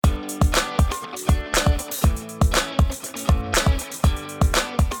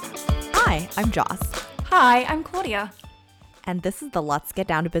I'm Joss. Hi, I'm Claudia. And this is the Let's Get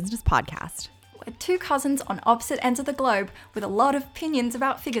Down to Business podcast. We're two cousins on opposite ends of the globe with a lot of opinions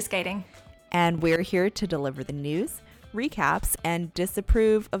about figure skating. And we're here to deliver the news, recaps, and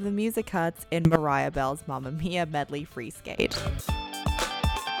disapprove of the music cuts in Mariah Bell's Mamma Mia medley free skate.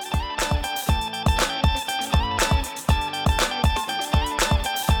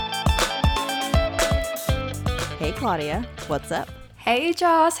 Hey Claudia, what's up? Hey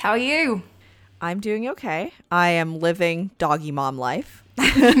Joss, how are you? I'm doing okay. I am living doggy mom life.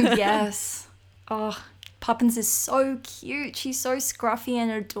 Yes. Oh, Poppins is so cute. She's so scruffy and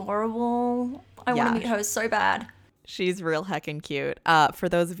adorable. I want to meet her so bad. She's real heckin' cute. For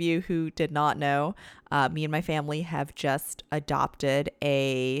those of you who did not know, me and my family have just adopted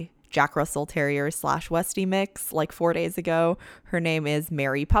a Jack Russell Terrier / Westie mix like 4 days ago. Her name is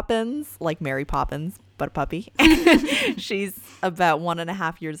Mary Poppins, like Mary Poppins, but a puppy. She's about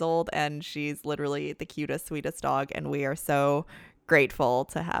 1.5 years old, and she's literally the cutest, sweetest dog, and we are so grateful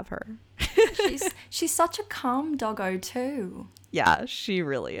to have her. She's such a calm doggo too. Yeah, she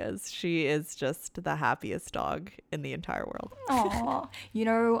really is. She is just the happiest dog in the entire world. Aw. You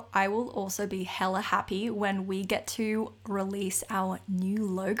know, I will also be hella happy when we get to release our new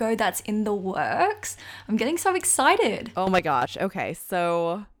logo that's in the works. I'm getting so excited. Oh my gosh. Okay,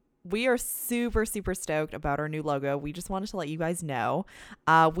 so we are super, super stoked about our new logo. We just wanted to let you guys know.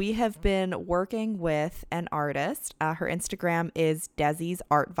 We have been working with an artist. Her Instagram is Desi's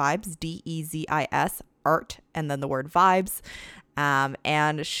Art Vibes, DEZIS art, and then the word vibes.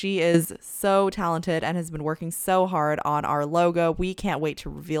 And she is so talented and has been working so hard on our logo. We can't wait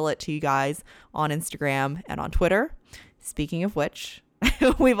to reveal it to you guys on Instagram and on Twitter. Speaking of which,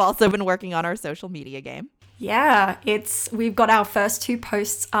 we've also been working on our social media game. Yeah, we've got our first 2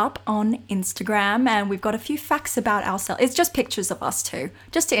 posts up on Instagram, and we've got a few facts about ourselves. It's just pictures of us too,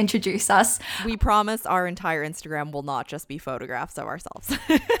 just to introduce us. We promise our entire Instagram will not just be photographs of ourselves.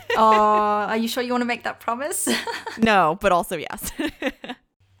 Oh, are you sure you want to make that promise? No, but also yes.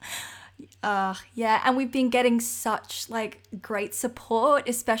 Yeah, and we've been getting such great support,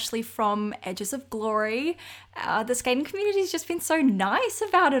 especially from Edges of Glory. The skating community's just been so nice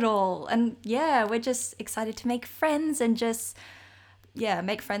about it all. And yeah, we're just excited to make friends and just,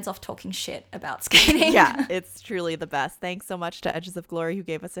 make friends off talking shit about skating. Yeah, it's truly the best. Thanks so much to Edges of Glory who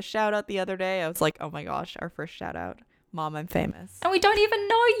gave us a shout out the other day. I was like, oh my gosh, our first shout out. Mom, I'm famous. And we don't even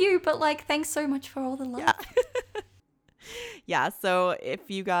know you, but thanks so much for all the love. Yeah. Yeah, so if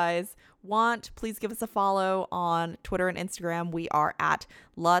you guys want, please give us a follow on Twitter and Instagram. We are at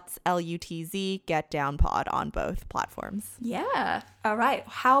Lutz, LUTZ, Get Down Pod on both platforms. Yeah. All right.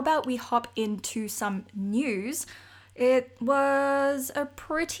 How about we hop into some news? It was a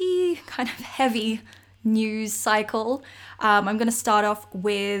pretty kind of heavy news cycle. I'm going to start off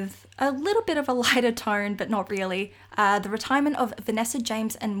with a little bit of a lighter tone, but not really. The retirement of Vanessa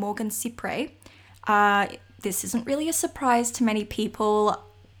James and Morgan Cypre. This isn't really a surprise to many people.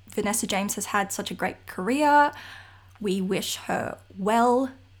 Vanessa James has had such a great career. We wish her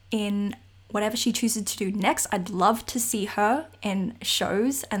well in whatever she chooses to do next. I'd love to see her in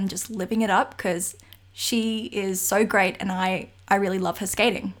shows and just living it up because she is so great and I really love her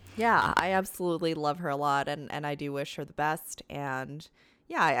skating. Yeah, I absolutely love her a lot and I do wish her the best. And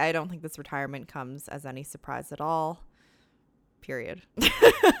yeah, I don't think this retirement comes as any surprise at all. Period.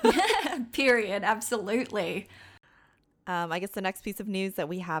 Period. Absolutely. I guess the next piece of news that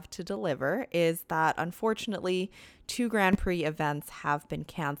we have to deliver is that unfortunately 2 Grand Prix events have been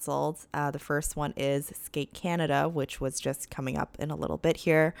canceled. The first one is Skate Canada, which was just coming up in a little bit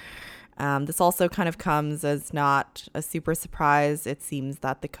here. This also kind of comes as not a super surprise. It seems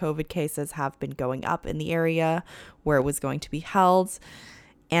that the COVID cases have been going up in the area where it was going to be held.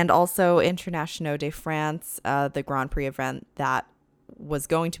 And also International de France, the Grand Prix event that was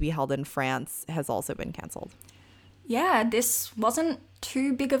going to be held in France, has also been canceled. Yeah, this wasn't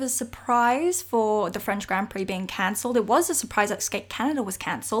too big of a surprise for the French Grand Prix being cancelled. It was a surprise that Skate Canada was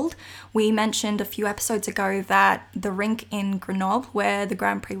cancelled. We mentioned a few episodes ago that the rink in Grenoble, where the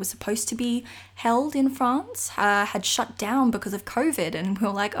Grand Prix was supposed to be held in France, had shut down because of COVID. And we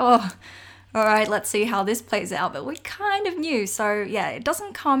were like, oh, all right, let's see how this plays out. But we kind of knew. So yeah, it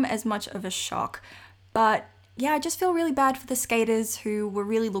doesn't come as much of a shock. But yeah, I just feel really bad for the skaters who were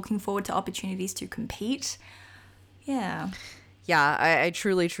really looking forward to opportunities to compete. Yeah. Yeah, I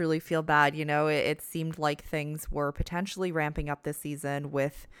truly, truly feel bad. You know, it seemed like things were potentially ramping up this season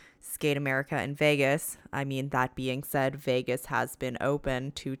with Skate America in Vegas. I mean, that being said, Vegas has been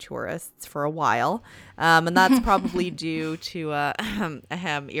open to tourists for a while. And that's probably due to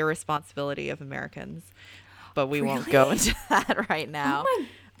irresponsibility of Americans. But we won't go into that right now. Oh my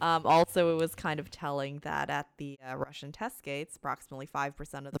Also, it was kind of telling that at the Russian test gates, approximately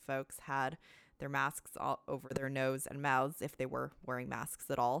 5% of the folks had their masks all over their nose and mouths if they were wearing masks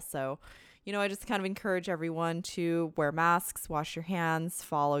at all. So, I just kind of encourage everyone to wear masks, wash your hands,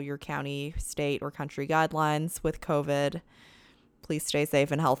 follow your county, state, or country guidelines with COVID. Please stay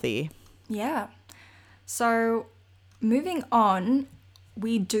safe and healthy. Yeah. So moving on,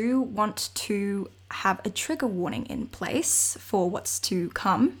 we do want to have a trigger warning in place for what's to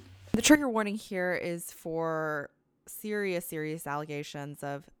come. The trigger warning here is for serious allegations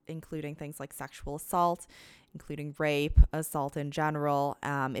of including things like sexual assault, including rape, assault in general.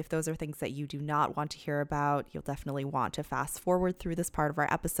 If those are things that you do not want to hear about, you'll definitely want to fast forward through this part of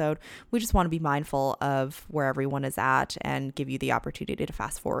our episode. We just want to be mindful of where everyone is at and give you the opportunity to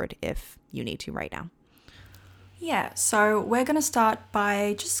fast forward if you need to right now. Yeah, so we're going to start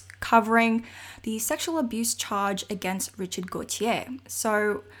by just covering the sexual abuse charge against Richard Gauthier.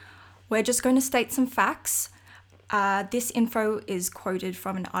 So we're just going to state some facts. This info is quoted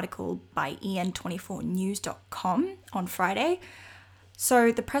from an article by en24news.com on Friday.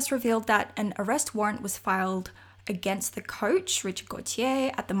 So the press revealed that an arrest warrant was filed against the coach, Richard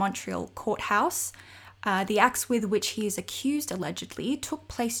Gauthier, at the Montreal courthouse. The acts with which he is accused allegedly took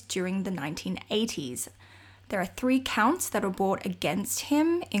place during the 1980s. There are 3 counts that are brought against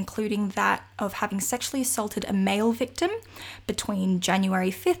him, including that of having sexually assaulted a male victim between January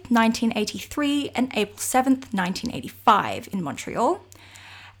 5th, 1983 and April 7th, 1985 in Montreal,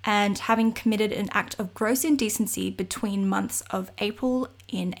 and having committed an act of gross indecency between months of April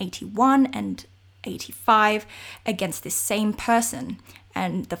in 81 and 85 against this same person.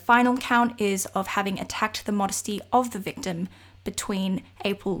 And the final count is of having attacked the modesty of the victim between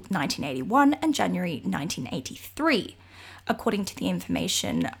April 1981 and January 1983. According to the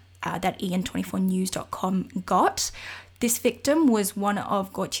information that en24news.com got, this victim was one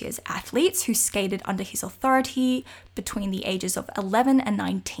of Gauthier's athletes who skated under his authority between the ages of 11 and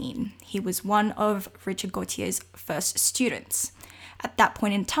 19. He was one of Richard Gauthier's first students. At that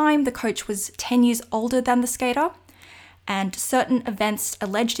point in time, the coach was 10 years older than the skater, and certain events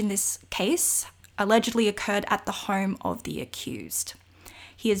alleged in this case allegedly occurred at the home of the accused.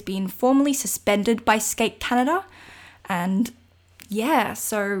 He has been formally suspended by Skate Canada, and yeah,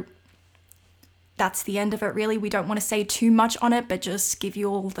 so that's the end of it really. We don't want to say too much on it, but just give you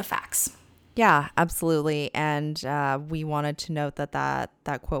all the facts. Yeah, absolutely. And we wanted to note that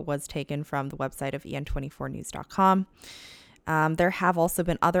quote was taken from the website of en24news.com. There have also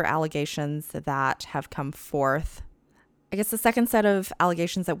been other allegations that have come forth. I guess the second set of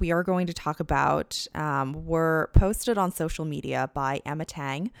allegations that we are going to talk about were posted on social media by Emma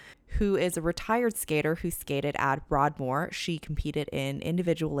Tang, who is a retired skater who skated at Broadmoor. She competed in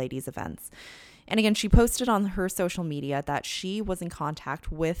individual ladies events. And again, she posted on her social media that she was in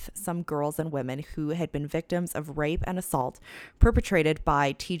contact with some girls and women who had been victims of rape and assault perpetrated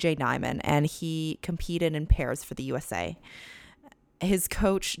by TJ Nyman, and he competed in pairs for the USA. His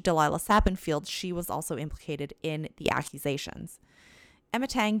coach, Delilah Sappenfield, she was also implicated in the accusations. Emma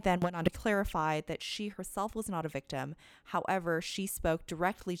Tang then went on to clarify that she herself was not a victim. However, she spoke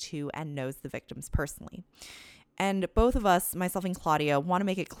directly to and knows the victims personally. And both of us, myself and Claudia, want to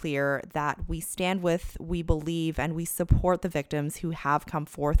make it clear that we stand with, we believe, and we support the victims who have come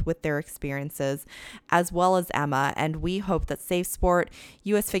forth with their experiences, as well as Emma. And we hope that Safe Sport,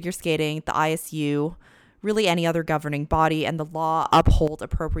 US Figure Skating, the ISU, really any other governing body, and the law uphold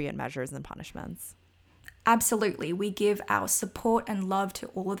appropriate measures and punishments. Absolutely. We give our support and love to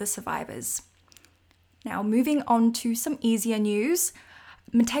all of the survivors. Now, moving on to some easier news.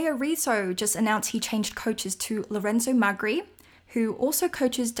 Matteo Rizzo just announced he changed coaches to Lorenzo Magri, who also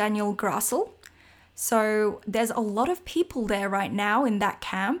coaches Daniel Grassel. So there's a lot of people there right now in that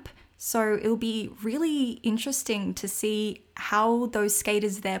camp. So it'll be really interesting to see how those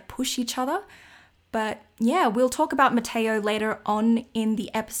skaters there push each other. But yeah, we'll talk about Matteo later on in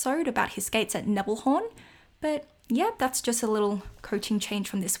the episode about his skates at Nebelhorn. But yeah, that's just a little coaching change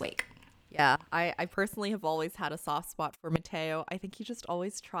from this week. Yeah, I personally have always had a soft spot for Matteo. I think he just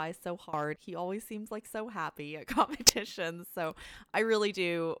always tries so hard. He always seems like so happy at competitions. So I really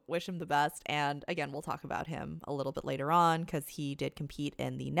do wish him the best. And again, we'll talk about him a little bit later on because he did compete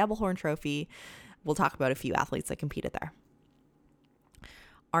in the Nebelhorn Trophy. We'll talk about a few athletes that competed there.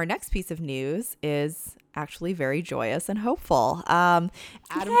 Our next piece of news is actually very joyous and hopeful. Adam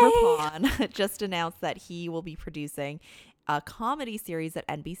Rippon just announced that he will be producing a comedy series at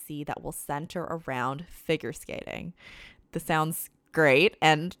NBC that will center around figure skating. This sounds great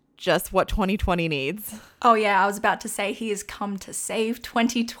and just what 2020 needs. Oh yeah, I was about to say he has come to save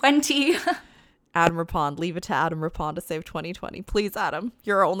 2020. Adam Rippon. Leave it to Adam Rippon to save 2020. Please, Adam.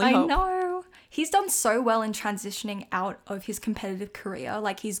 You're our only I hope. know. He's done so well in transitioning out of his competitive career.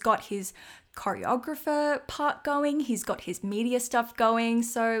 Like, he's got his choreographer part going, he's got his media stuff going.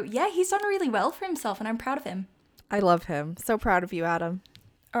 So, yeah, he's done really well for himself, and I'm proud of him. I love him. So proud of you, Adam.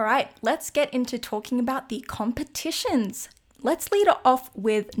 All right, let's get into talking about the competitions. Let's lead it off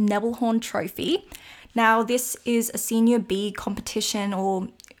with Nebelhorn Trophy. Now, this is a Senior B competition, or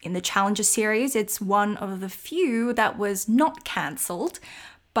in the Challenger Series, it's one of the few that was not cancelled,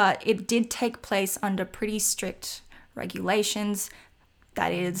 but it did take place under pretty strict regulations.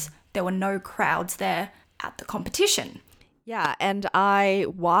 That is, there were no crowds there at the competition. Yeah, and I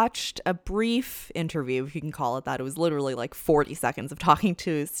watched a brief interview, if you can call it that. It was literally like 40 seconds of talking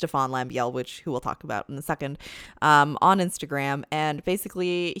to Stefan Lambiel, who we'll talk about in a second, on Instagram. And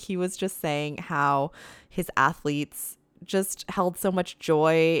basically, he was just saying how his athletes just held so much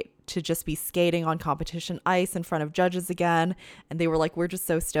joy to just be skating on competition ice in front of judges again. And they were like, we're just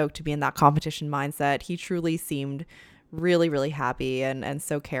so stoked to be in that competition mindset. He truly seemed really, really happy and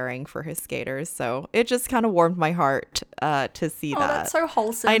so caring for his skaters. So it just kind of warmed my heart to see that. That's so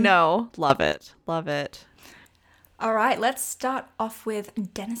wholesome. I know. Love it. Love it. All right, let's start off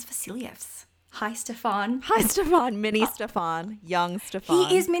with Denis Vasilyevs. Hi, Stefan. Hi, Stefan. Mini Stefan. Young Stefan.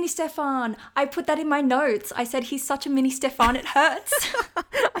 He is mini Stefan. I put that in my notes. I said he's such a mini Stefan, it hurts.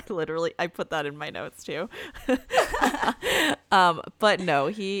 I put that in my notes too. But no,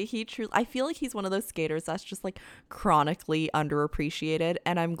 he truly, I feel like he's one of those skaters that's just like chronically underappreciated.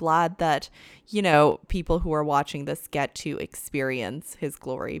 And I'm glad that, people who are watching this get to experience his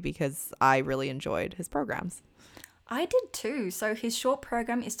glory, because I really enjoyed his programs. I did too. So his short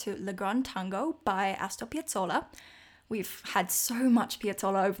program is to Le Grand Tango by Astor Piazzolla. We've had so much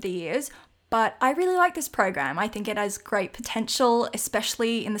Piazzolla over the years, but I really like this program. I think it has great potential,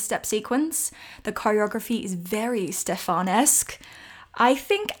 especially in the step sequence. The choreography is very Stefan-esque. I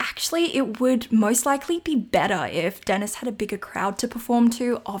think actually it would most likely be better if Denis had a bigger crowd to perform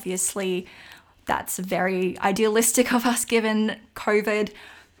to. Obviously, that's very idealistic of us given COVID,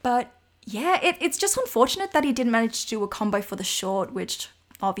 but yeah, it's just unfortunate that he didn't manage to do a combo for the short, which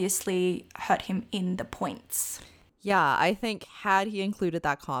obviously hurt him in the points. Yeah, I think had he included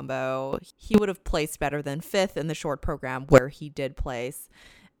that combo, he would have placed better than 5th in the short program where he did place.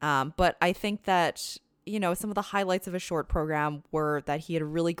 But I think that, some of the highlights of a short program were that he had a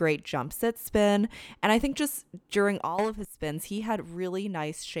really great jump sit spin. And I think just during all of his spins, he had really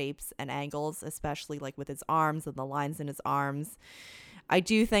nice shapes and angles, especially like with his arms and the lines in his arms. I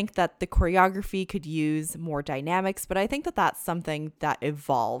do think that the choreography could use more dynamics, but I think that that's something that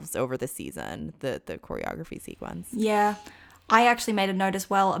evolves over the season, the choreography sequence. Yeah, I actually made a note as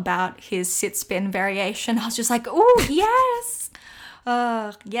well about his sit spin variation. I was just like, oh, yes.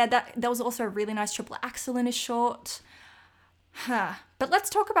 Yeah, that was also a really nice triple axel in his short. But let's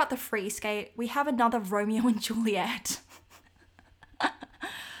talk about the free skate. We have another Romeo and Juliet.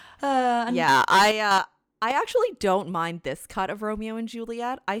 Yeah, I actually don't mind this cut of Romeo and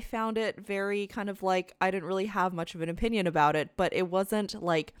Juliet. I found it very kind of like, I didn't really have much of an opinion about it, but it wasn't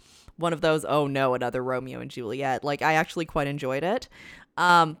like one of those, oh no, another Romeo and Juliet. Like, I actually quite enjoyed it.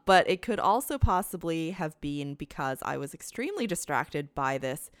 But it could also possibly have been because I was extremely distracted by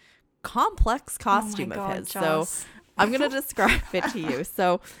this complex costume of his. Joss. So I'm going to describe it to you.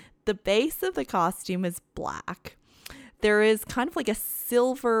 So the base of the costume is black. There is kind of like a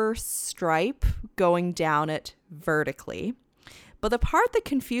silver stripe going down it vertically. But the part that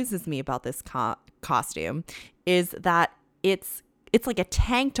confuses me about this costume is that it's like a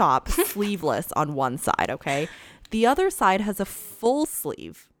tank top sleeveless on one side, okay? The other side has a full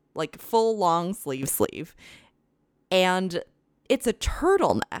sleeve, like full long sleeve. And it's a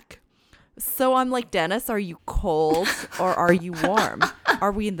turtleneck. So I'm like, Denis, are you cold or are you warm?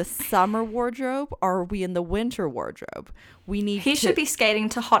 Are we in the summer wardrobe or are we in the winter wardrobe? He should be skating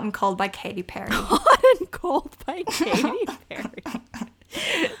to Hot and Cold by Katy Perry. Hot and Cold by Katy Perry.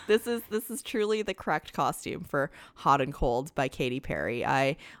 This is truly the correct costume for Hot and Cold by Katy Perry.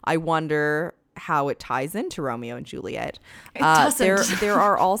 I wonder how it ties into Romeo and Juliet. It doesn't. There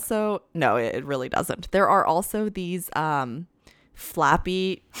are also, no, it really doesn't. There are also these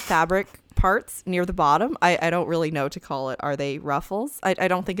flappy fabric parts near the bottom. I don't really know to call it. Are they ruffles? I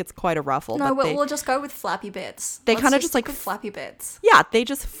don't think it's quite a ruffle. No, but we'll just go with flappy bits. They kind of just like flappy bits. Yeah, they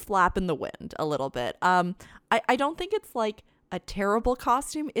just flap in the wind a little bit. I don't think it's like a terrible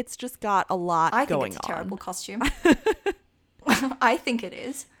costume. It's just got a lot going on. I think it's a terrible costume. I think it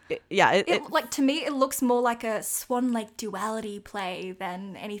is. Like, to me, it looks more like a Swan Lake duality play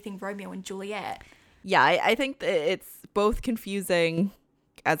than anything Romeo and Juliet. Yeah, I think it's both confusing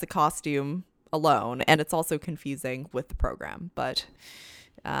as a costume alone, and it's also confusing with the program. But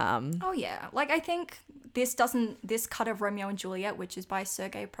Oh yeah, like I think this cut of Romeo and Juliet, which is by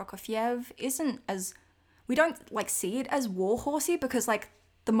Sergei Prokofiev, isn't as, we don't like see it as war horsey, because like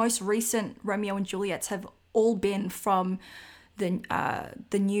the most recent Romeo and Juliets have all been from the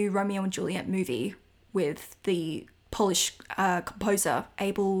new Romeo and Juliet movie with the Polish composer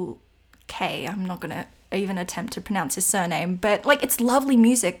Abel K. I'm not gonna even attempt to pronounce his surname, but like it's lovely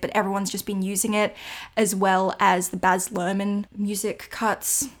music, but everyone's just been using it, as well as the Baz Luhrmann music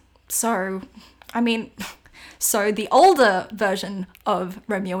cuts. So, I mean, so the older version of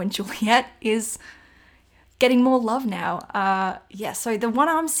Romeo and Juliet is getting more love now. Yeah, so the one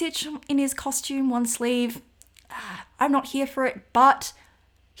arm stitch in his costume, one sleeve, I'm not here for it, but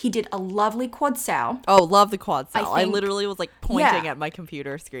he did a lovely quad sow. Oh, love the quad cell. I think- literally was like pointing at my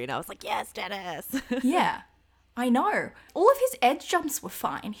computer screen. I was like, yes, Dennis. Yeah, I know. All of his edge jumps were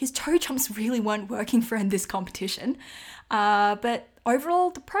fine. His toe jumps really weren't working for this competition. But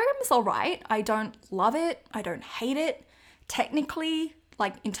overall, the program is all right. I don't love it. I don't hate it. Technically,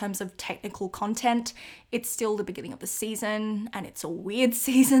 like in terms of technical content, it's still the beginning of the season, and it's a weird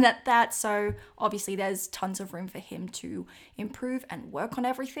season at that. So obviously there's tons of room for him to improve and work on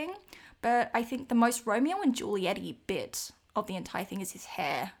everything. But I think the most Romeo and Juliet-y bit of the entire thing is his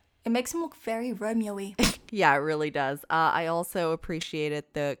hair. It makes him look very Romeo-y. Yeah, it really does. I also appreciated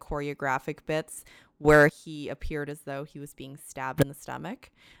the choreographic bits where he appeared as though he was being stabbed in the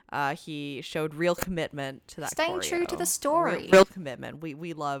stomach. He showed real commitment to that. Staying choreo. true to the story. Real commitment.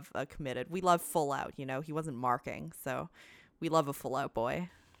 We love a committed. We love full out. You know, he wasn't marking, so we love a full out boy.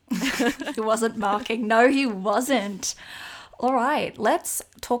 He wasn't marking. No, he wasn't. All right, let's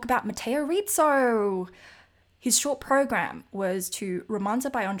talk about Matteo Rizzo. His short program was to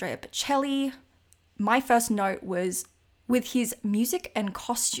Romanza by Andrea Bocelli. My first note was, with his music and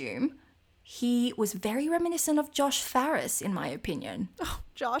costume, he was very reminiscent of Josh Farris, in my opinion. Oh,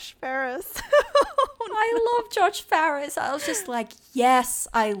 Josh Farris. I love Josh Farris. I was just like, yes,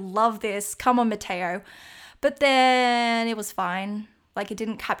 I love this. Come on, Matteo. But then it was fine. Like, it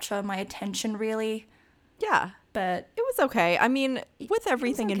didn't capture my attention, really. Yeah. But it was okay. I mean, with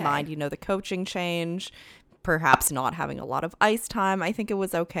everything in okay. mind, you know, the coaching change, perhaps not having a lot of ice time, I think it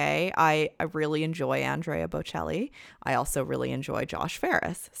was okay. I really enjoy Andrea Bocelli. I also really enjoy Josh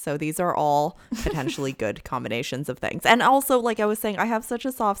Farris. So these are all potentially good combinations of things. And also, like I was saying, I have such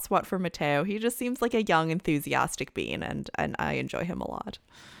a soft spot for Matteo. He just seems like a young, enthusiastic bean, and I enjoy him a lot.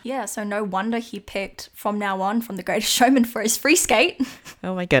 yeah, so no wonder he picked From Now On from The Greatest Showman for his free skate.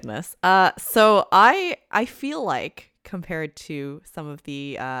 Oh my goodness. So I feel like, compared to some of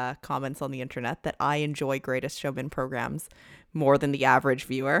the comments on the internet, that I enjoy Greatest Showman programs more than the average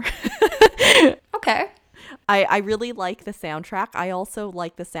viewer. Okay. I really like the soundtrack. I also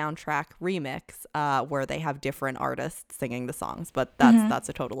like the soundtrack remix, where they have different artists singing the songs, but that's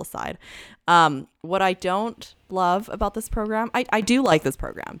a total aside. What I don't love about this program, I do like this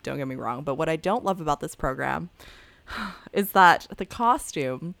program, don't get me wrong, but what I don't love about this program is that the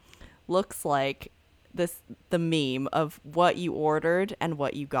costume looks like the meme of what you ordered and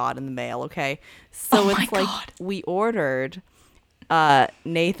what you got in the mail. Okay, so it's like we ordered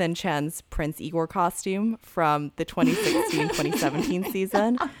Nathan Chen's Prince Igor costume from the 2016-2017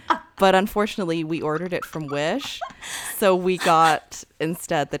 season, but unfortunately we ordered it from Wish, so we got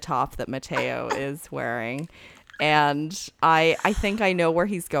instead the top that Matteo is wearing. And I think I know where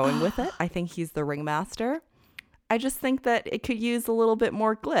he's going with it. I think he's the ringmaster. I just think that it could use a little bit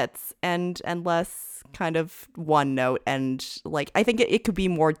more glitz and less kind of one note, and like I think it could be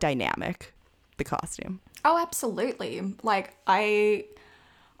more dynamic, the costume. Oh, absolutely. Like I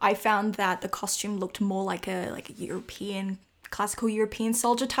found that the costume looked more like a European, classical European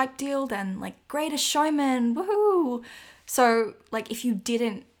soldier type deal than like Greatest Showman. Woohoo! So like if you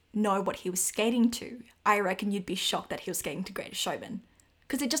didn't know what he was skating to, I reckon you'd be shocked that he was skating to Greatest Showman,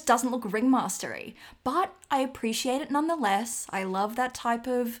 because it just doesn't look ringmastery. But I appreciate it nonetheless. I love that type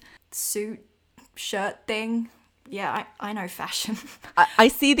of suit shirt thing. Yeah, I know fashion. I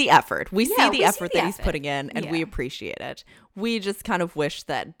see the effort. We see the see effort the that he's effort. putting in, and we Yeah. appreciate it. We just kind of wish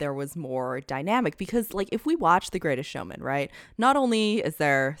that there was more dynamic, because like if we watch The Greatest Showman, right, not only is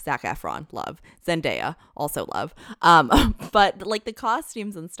there Zac Efron, love, Zendaya, also love, but like the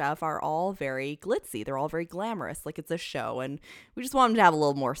costumes and stuff are all very glitzy. They're all very glamorous, like it's a show, and we just want them to have a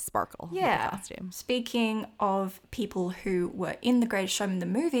little more sparkle with the Yeah. costume. Speaking of people who were in The Greatest Showman, the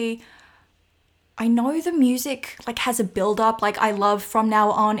movie, I know the music like has a build up. Like I love From Now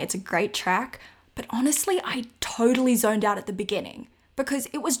On. It's a great track. But honestly, I totally zoned out at the beginning because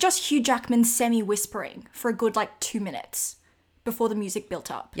it was just Hugh Jackman semi-whispering for a good like 2 minutes. before the music built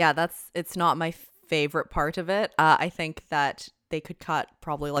up. Yeah, it's not my favorite part of it. I think that they could cut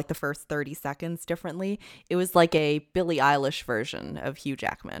probably like the first 30 seconds differently. It was like a Billie Eilish version of Hugh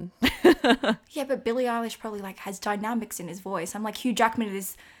Jackman. Yeah, but Billie Eilish probably like has dynamics in his voice. I'm like, Hugh Jackman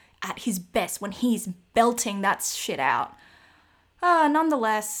is at his best when he's belting that shit out.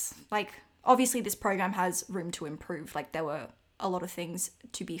 Nonetheless, like, obviously this program has room to improve. Like, there were a lot of things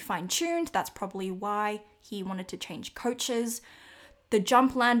to be fine-tuned. That's probably why he wanted to change coaches. The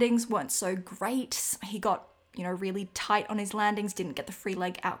jump landings weren't so great. He got, really tight on his landings, didn't get the free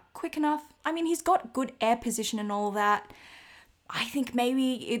leg out quick enough. I mean, he's got good air position and all that. I think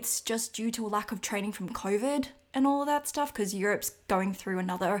maybe it's just due to a lack of training from COVID and all of that stuff, because Europe's going through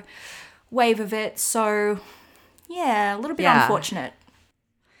another wave of it. So, yeah, a little bit unfortunate.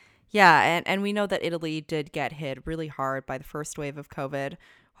 Yeah, and we know that Italy did get hit really hard by the first wave of COVID.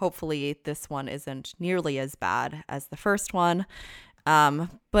 Hopefully this one isn't nearly as bad as the first one.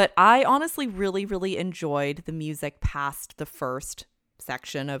 But I honestly really, really enjoyed the music past the first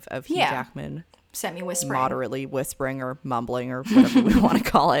section of Hugh Jackman. Semi-whispering. Moderately whispering or mumbling or whatever we want to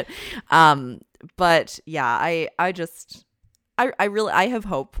call it. But yeah, I have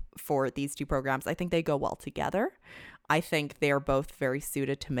hope for these two programs. I think they go well together. I think they are both very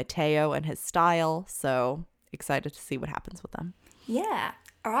suited to Matteo and his style. So excited to see what happens with them. Yeah.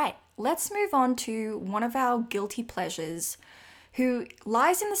 All right. Let's move on to one of our guilty pleasures, who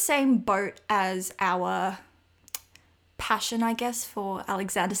lies in the same boat as our passion, I guess, for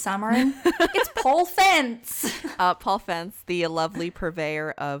Alexander Samarin. It's Paul Fence. Paul Fence, the lovely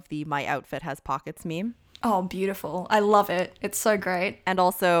purveyor of the "My outfit has pockets" meme. Oh, beautiful. I love it. It's so great. And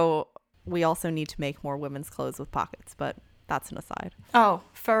also, we also need to make more women's clothes with pockets, but that's an aside. Oh,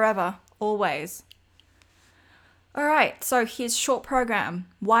 forever. Always. All right. So his short program,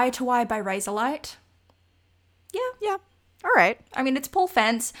 Wire to Wire by Razorlight. Yeah. All right. I mean, it's Paul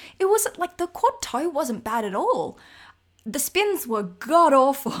Fence. It wasn't like the quad toe wasn't bad at all. The spins were god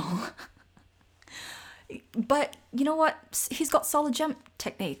awful. But you know what? He's got solid jump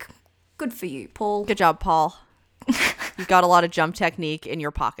technique. Good for you, Paul. Good job, Paul. You've got a lot of jump technique in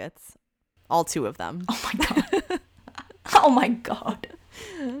your pockets. All two of them. Oh my god. Oh my god.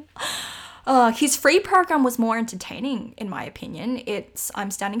 His free program was more entertaining, in my opinion. It's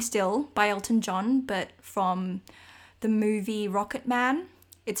I'm Standing Still by Elton John, but from the movie Rocket Man.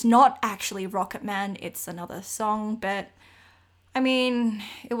 It's not actually Rocket Man, it's another song, but I mean,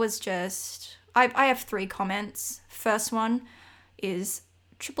 it was just... I have 3 comments. First one is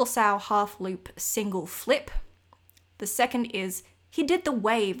triple sow half loop single flip. The second is he did the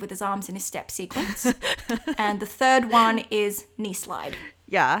wave with his arms in his step sequence. And the third one is knee slide.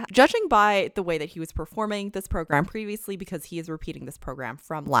 Yeah. Judging by the way that he was performing this program previously, because he is repeating this program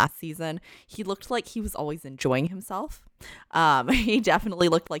from last season, he looked like he was always enjoying himself. He definitely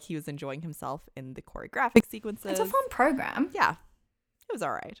looked like he was enjoying himself in the choreographic sequences. It's a fun program. Yeah. It was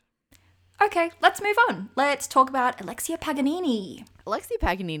all right. Okay, let's move on. Let's talk about Alexia Paganini. Alexia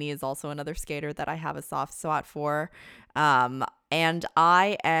Paganini is also another skater that I have a soft spot for. And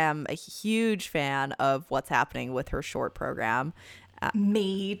I am a huge fan of what's happening with her short program.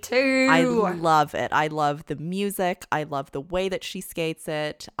 Me too. I love it. I love the music. I love the way that she skates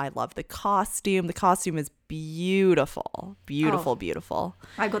it. I love the costume. The costume is beautiful. Beautiful.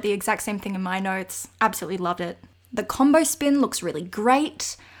 I got the exact same thing in my notes. Absolutely loved it. The combo spin looks really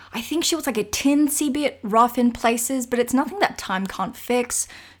great. I think she was like a teensy bit rough in places, but it's nothing that time can't fix.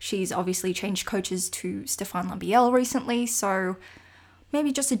 She's obviously changed coaches to Stefan Lambiel recently, so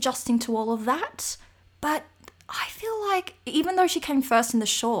maybe just adjusting to all of that. But I feel like even though she came first in the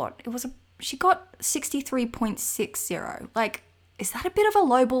short, she got 63.60. Like, is that a bit of a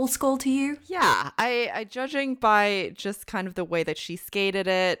lowball score to you? Yeah, I judging by just kind of the way that she skated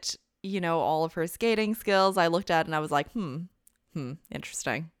it, all of her skating skills, I looked at it and I was like,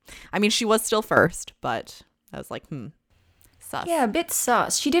 interesting. I mean, she was still first, but I was like, sus. Yeah, a bit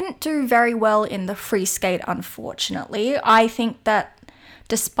sus. She didn't do very well in the free skate, unfortunately. I think that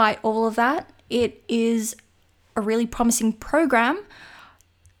despite all of that, it is a really promising program.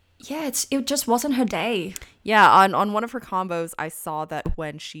 Yeah, it just wasn't her day. Yeah, on one of her combos, I saw that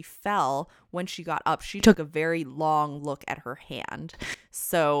when she fell, when she got up, she took a very long look at her hand.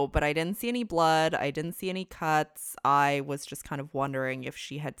 But I didn't see any blood. I didn't see any cuts. I was just kind of wondering if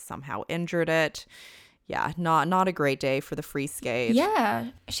she had somehow injured it. Yeah, not a great day for the free skate.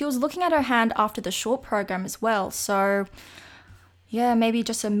 Yeah, she was looking at her hand after the short program as well. So, yeah, maybe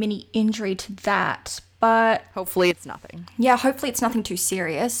just a mini injury to that. But hopefully it's nothing. Yeah, hopefully it's nothing too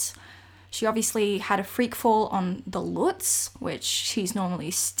serious. She obviously had a freak fall on the Lutz, which she's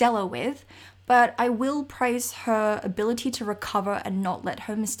normally stellar with. but I will praise her ability to recover and not let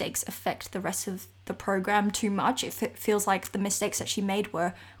her mistakes affect the rest of the program too much. If it feels like the mistakes that she made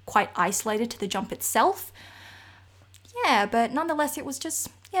were quite isolated to the jump itself. Yeah, but nonetheless, it was just,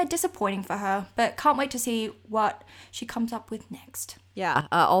 disappointing for her. But can't wait to see what she comes up with next. Yeah,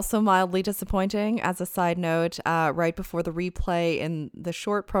 also mildly disappointing. As a side note, right before the replay in the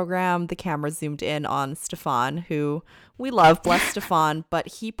short program, the camera zoomed in on Stefan, who we love, bless Stefan, but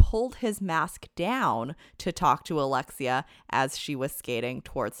he pulled his mask down to talk to Alexia as she was skating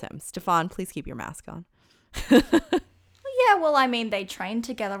towards him. Stefan, please keep your mask on. Yeah, well, I mean, they train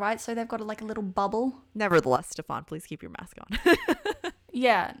together, right? So they've got a little bubble. Nevertheless, Stefan, please keep your mask on.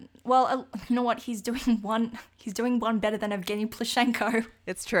 Yeah, well, you know what? He's doing one better than Evgeny Plushenko.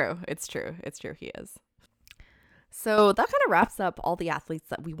 It's true. He is. So that kind of wraps up all the athletes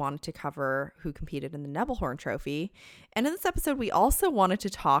that we wanted to cover who competed in the Nebelhorn Trophy. And in this episode, we also wanted to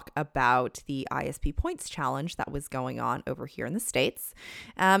talk about the ISP Points Challenge that was going on over here in the States.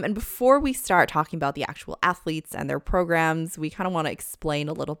 And before we start talking about the actual athletes and their programs, we kind of want to explain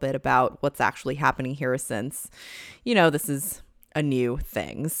a little bit about what's actually happening here since, this is a new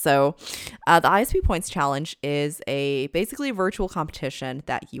thing. So the ISP Points Challenge is basically a virtual competition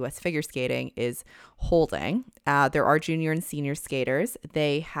that US Figure Skating is holding. There are junior and senior skaters.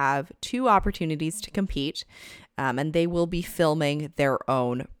 They have 2 opportunities to compete, and they will be filming their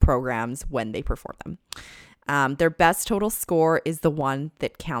own programs when they perform them. Their best total score is the one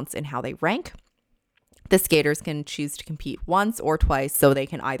that counts in how they rank. The skaters can choose to compete once or twice, so they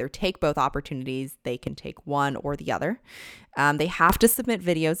can either take both opportunities, they can take one or the other. They have to submit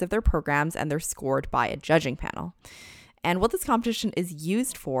videos of their programs, and they're scored by a judging panel. And what this competition is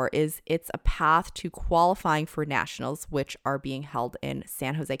used for is it's a path to qualifying for nationals, which are being held in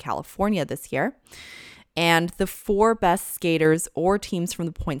San Jose, California this year. And the 4 best skaters or teams from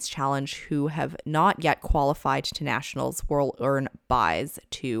the Points Challenge who have not yet qualified to nationals will earn buys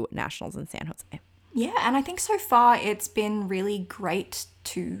to nationals in San Jose. Yeah, and I think so far it's been really great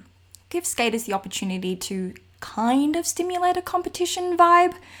to give skaters the opportunity to kind of stimulate a competition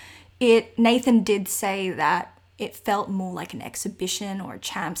vibe. Nathan did say that it felt more like an exhibition or a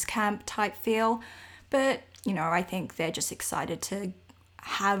champs camp type feel, but I think they're just excited to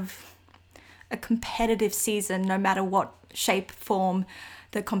have a competitive season no matter what shape, form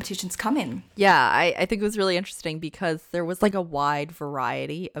the competitions come in. Yeah, I think it was really interesting because there was a wide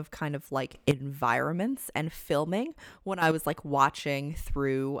variety of kind of environments and filming when I was watching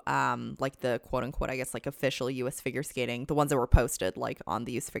through the quote unquote, I guess official US Figure Skating, the ones that were posted on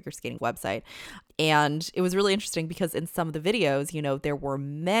the US Figure Skating website. And it was really interesting because in some of the videos, there were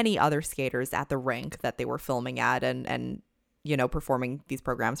many other skaters at the rink that they were filming at and performing these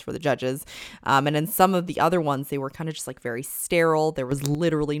programs for the judges. And in some of the other ones, they were kind of just very sterile. There was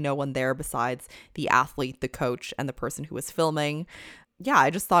literally no one there besides the athlete, the coach, and the person who was filming. Yeah,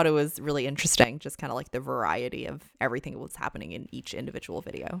 I just thought it was really interesting, just kind of the variety of everything that was happening in each individual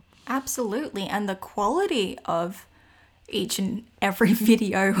video. Absolutely. And the quality of each and every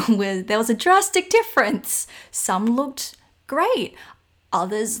video, there was a drastic difference. Some looked great.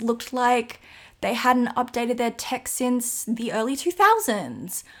 Others looked like they hadn't updated their tech since the early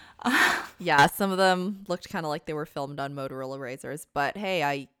 2000s. Yeah, some of them looked kind of like they were filmed on Motorola Razrs. But hey,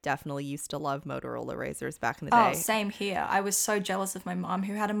 I definitely used to love Motorola Razrs back in the day. Oh, same here. I was so jealous of my mom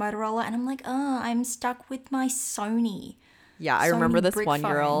who had a Motorola. And I'm like, I'm stuck with my Sony. Yeah, I remember this one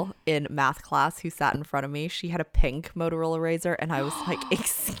girl in math class who sat in front of me. She had a pink Motorola Razr. And I was like,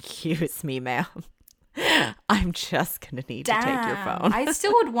 excuse me, ma'am. I'm just gonna need to take your phone. I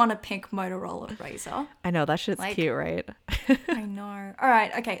still would want a pink Motorola Razr. I know, that shit's cute, right? I know. All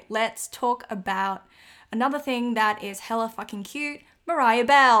right, okay, let's talk about another thing that is hella fucking cute, Mariah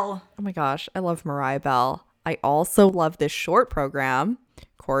Bell. Oh my gosh, I love Mariah Bell. I also love this short program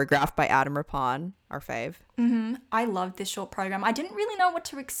choreographed by Adam Rippon, our fave. I loved this short program. I didn't really know what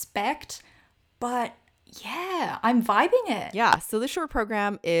to expect, but yeah, I'm vibing it. Yeah, so the short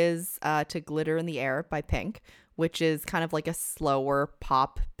program is To Glitter in the Air by Pink, which is kind of a slower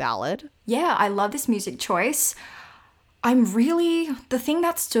pop ballad. Yeah, I love this music choice. The thing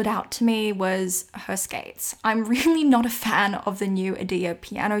that stood out to me was her skates. I'm really not a fan of the new Adia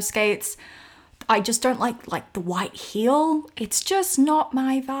piano skates. I just don't like the white heel. It's just not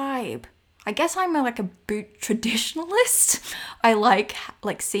my vibe. I guess I'm a boot traditionalist. I like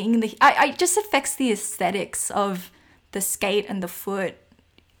seeing it just affects the aesthetics of the skate and the foot.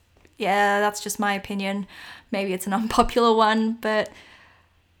 Yeah, that's just my opinion. Maybe it's an unpopular one, but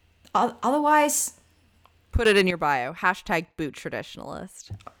otherwise... Put it in your bio. # boot traditionalist.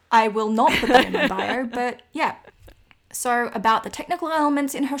 I will not put that in my bio, but yeah. So about the technical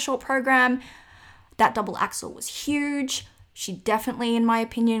elements in her short program, that double axel was huge. She definitely, in my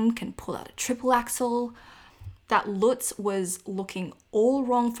opinion, can pull out a triple axel. That Lutz was looking all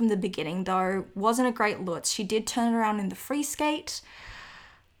wrong from the beginning, though. Wasn't a great Lutz. She did turn around in the free skate.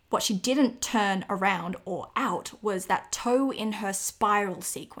 What she didn't turn around or out was that toe in her spiral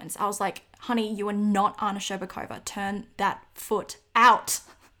sequence. I was like, honey, you are not Anna Shcherbakova. Turn that foot out.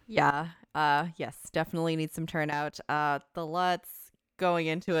 Yeah. Yes, definitely needs some turnout. The Lutz, going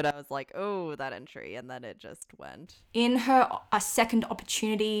into it, I was like, oh, that entry. And then it just went. In her second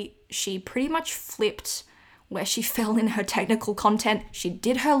opportunity, she pretty much flipped where she fell in her technical content. She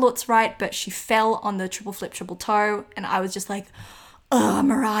did her Lutz right, but she fell on the triple flip, triple toe. And I was just like, ugh,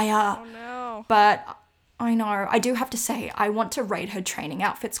 Mariah. Oh, no. But I know, I do have to say, I want to raid her training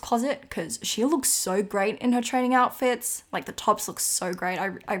outfits closet because she looks so great in her training outfits. Like, the tops look so great.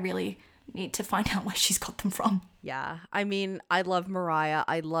 I really need to find out where she's got them from. Yeah, I mean, I love Mariah.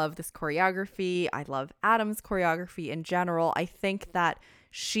 I love this choreography. I love Adam's choreography in general. I think that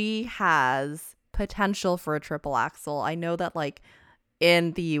she has potential for a triple axel. I know that, like,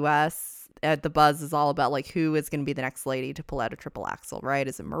 in the US, the buzz is all about, like, who is going to be the next lady to pull out a triple axel, right?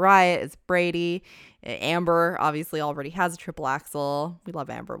 Is it Mariah? Is it Brady? Amber obviously already has a triple axel. We love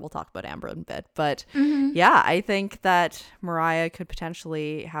Amber. We'll talk about Amber in a bit. But yeah, I think that Mariah could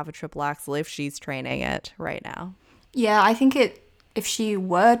potentially have a triple axel if she's training it right now. Yeah, I think if she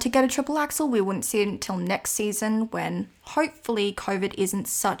were to get a triple axel, we wouldn't see it until next season when hopefully COVID isn't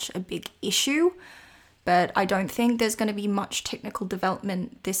such a big issue. But I don't think there's going to be much technical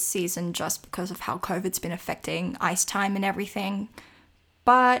development this season just because of how COVID's been affecting ice time and everything.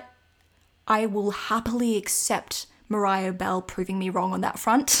 But I will happily accept Mariah Bell proving me wrong on that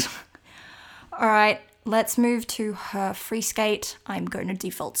front. All right, let's move to her free skate. I'm going to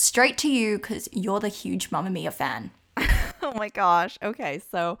default straight to you because you're the huge Mamma Mia fan. Oh my gosh. Okay,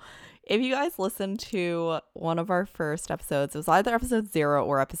 so if you guys listened to one of our first episodes, it was either episode 0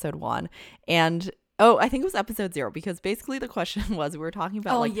 or episode 1. And I think it was episode 0 because basically the question was we were talking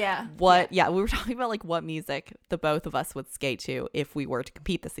about we were talking about like what music the both of us would skate to if we were to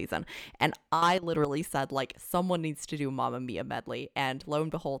compete this season. And I literally said like someone needs to do Mamma Mia medley, and lo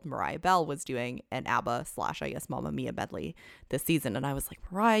and behold, Mariah Bell was doing an ABBA / I guess Mamma Mia medley this season. And I was like,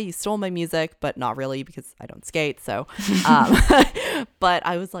 Mariah, you stole my music, but not really because I don't skate. So but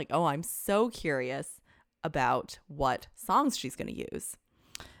I was like, oh, I'm so curious about what songs she's going to use.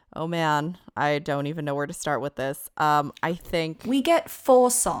 Oh man, I don't even know where to start with this. I think we get 4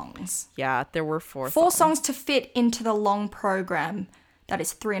 songs. Yeah, there were 4 songs to fit into the long program that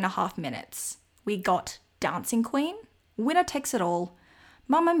is 3.5 minutes. We got Dancing Queen, Winner Takes It All,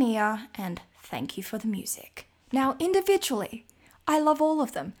 Mamma Mia, and Thank You for the Music. Now, individually, I love all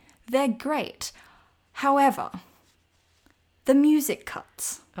of them. They're great. However, the music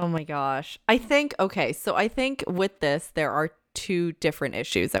cuts. Oh my gosh. I think with this, there are 2 different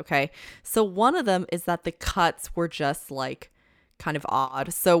issues, okay? So one of them is that the cuts were just like kind of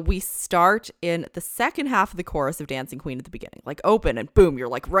odd. So we start in the second half of the chorus of Dancing Queen at the beginning, like open and boom, you're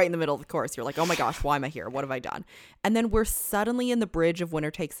like right in the middle of the chorus. You're like, oh my gosh, why am I here? What have I done? And then we're suddenly in the bridge of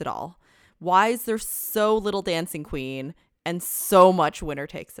Winner Takes It All. Why is there so little Dancing Queen and so much Winner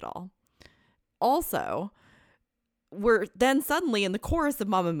Takes It All? Also, we're then suddenly in the chorus of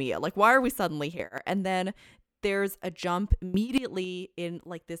Mamma Mia. Like, why are we suddenly here? And then there's a jump immediately in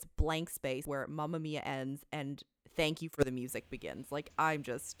like this blank space where Mamma Mia ends and Thank You for the Music begins. Like,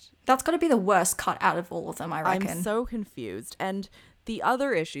 that's got to be the worst cut out of all of them, I reckon. I'm so confused. And the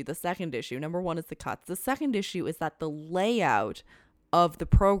other issue, the second issue, number 1 is the cuts. The second issue is that the layout of the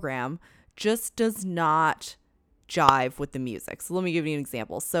program just does not jive with the music. So let me give you an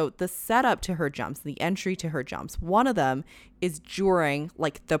example. So the setup to her jumps, the entry to her jumps, one of them is during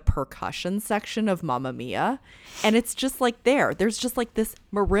like the percussion section of Mamma Mia, and it's just like there's just like this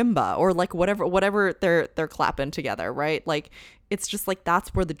marimba or like whatever they're clapping together, right? Like it's just like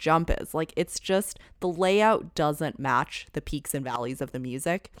that's where the jump is. Like it's just the layout doesn't match the peaks and valleys of the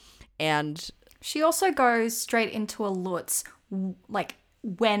music. And she also goes straight into a Lutz like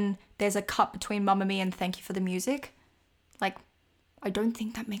when there's a cut between Mamma Mia and Thank You for the Music. Like, I don't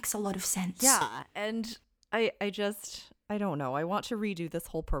think that makes a lot of sense. Yeah, and I don't know. I want to redo this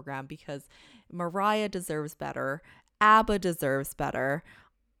whole program because Mariah deserves better. ABBA deserves better.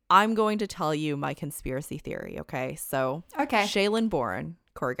 I'm going to tell you my conspiracy theory, okay? So, Shaylin Bourne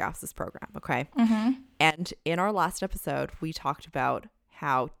choreographs this program, okay? Mm-hmm. And in our last episode, we talked about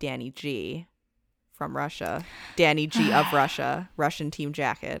how Danny G from Russia, Danny G of Russia, Russian Team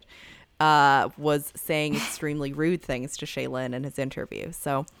Jacket, was saying extremely rude things to Shaylin in his interview.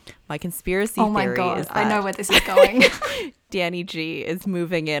 So my conspiracy Oh my theory God, is that I know where this is going. Danny G is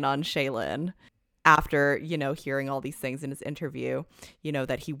moving in on Shaylin after, hearing all these things in his interview,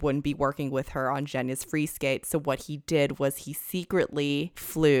 that he wouldn't be working with her on Jenya's free skate. So what he did was he secretly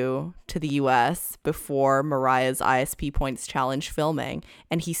flew to the US before Mariah's ISP Points Challenge filming,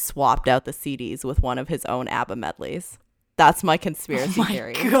 and he swapped out the CDs with one of his own ABBA medleys. That's my conspiracy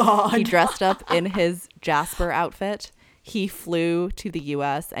theory. God. He dressed up in his Jasper outfit. He flew to the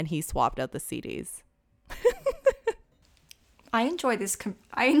US and he swapped out the CDs. I enjoy this. Theory.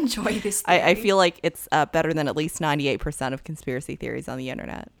 I feel like it's better than at least 98% of conspiracy theories on the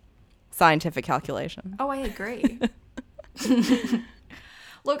internet. Scientific calculation. Oh, I agree.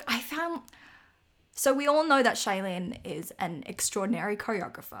 Look, so we all know that Shaylin is an extraordinary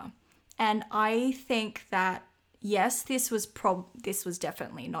choreographer. And I think that, yes, this was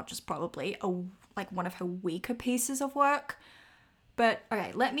definitely, not just probably, one of her weaker pieces of work. But,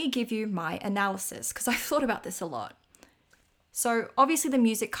 okay, let me give you my analysis, because I've thought about this a lot. So, obviously the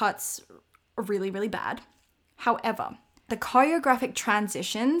music cuts are really, really bad. However, the choreographic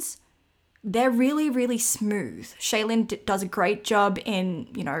transitions, they're really, really smooth. Shaylin does a great job in,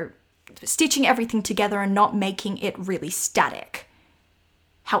 stitching everything together and not making it really static.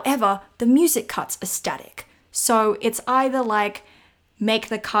 However, the music cuts are static. So it's either make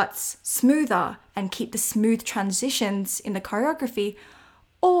the cuts smoother and keep the smooth transitions in the choreography,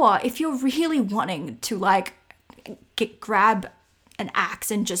 or if you're really wanting to grab an axe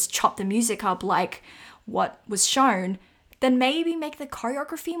and just chop the music up like what was shown, then maybe make the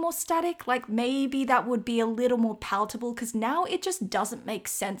choreography more static. Maybe that would be a little more palatable, because now it just doesn't make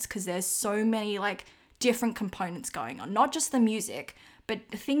sense because there's so many different components going on, not just the music, but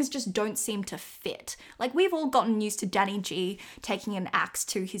things just don't seem to fit. We've all gotten used to Danny G taking an axe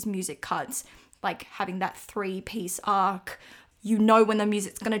to his music cuts, having that 3-piece arc. When the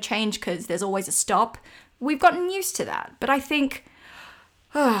music's going to change because there's always a stop. We've gotten used to that. But I think,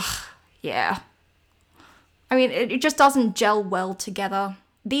 yeah. I mean, it just doesn't gel well together.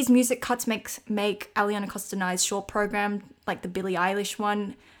 These music cuts make Aliana Costanai's short program, like the Billie Eilish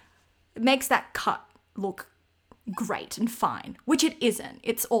one, it makes that cut look great and fine, which it isn't.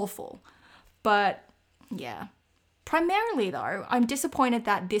 It's awful. But, yeah. Primarily, though, I'm disappointed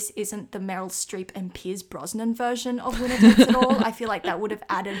that this isn't the Meryl Streep and Pierce Brosnan version of Winner Takes It All. I feel like that would have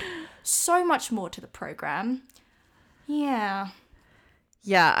added so much more to the program. Yeah.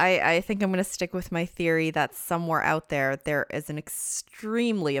 Yeah, I think I'm going to stick with my theory that somewhere out there is an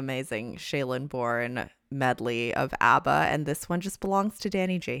extremely amazing Shaylin Bourne medley of ABBA, and this one just belongs to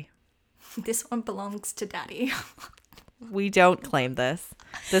Danny G. This one belongs to Daddy. We don't claim this.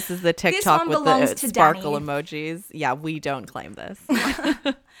 This is the TikTok with the sparkle emojis. Yeah, we don't claim this.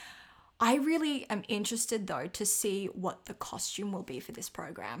 I really am interested, though, to see what the costume will be for this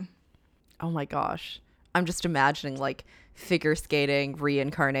program. Oh my gosh. I'm just imagining figure skating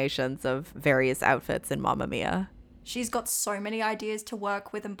reincarnations of various outfits in Mamma Mia. She's got so many ideas to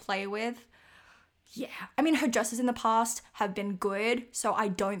work with and play with. Yeah. I mean, her dresses in the past have been good, so I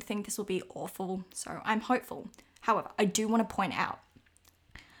don't think this will be awful. So I'm hopeful. However, I do want to point out,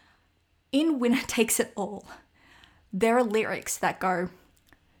 in Winner Takes It All, there are lyrics that go,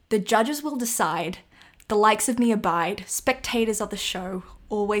 "The judges will decide, the likes of me abide, spectators of the show,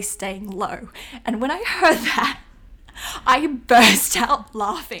 always staying low." And when I heard that, I burst out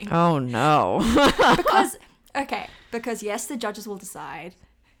laughing. Oh no. because yes, the judges will decide,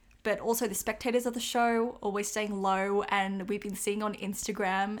 but also the spectators of the show always staying low. And we've been seeing on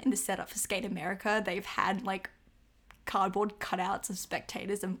Instagram in the setup for Skate America, they've had cardboard cutouts of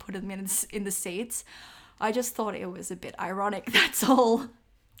spectators and put them in the seats. I just thought it was a bit ironic, that's all.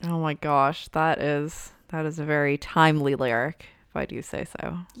 Oh my gosh, that is a very timely lyric, if I do say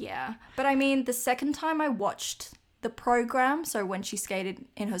so. Yeah, but I mean, the second time I watched the program, so when she skated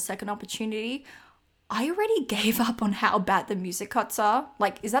in her second opportunity, I already gave up on how bad the music cuts are.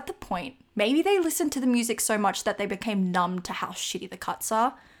 Is that the point? Maybe they listened to the music so much that they became numb to how shitty the cuts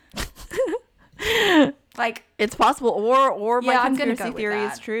are. It's possible, or my conspiracy theory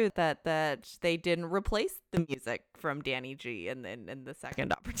is true that they didn't replace the music from Danny G in the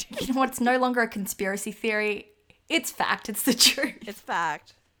second opportunity. You know what? It's no longer a conspiracy theory. It's fact. It's the truth. It's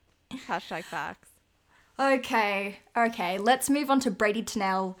fact. Hashtag facts. Okay. Let's move on to Brady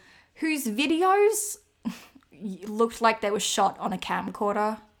Tennell, whose videos looked like they were shot on a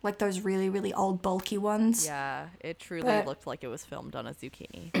camcorder, those really, really old, bulky ones. Yeah, it truly looked like it was filmed on a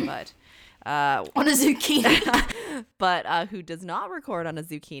zucchini, but... on a zucchini. But who does not record on a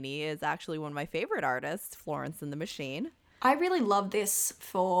zucchini is actually one of my favorite artists, Florence and the Machine. I really love this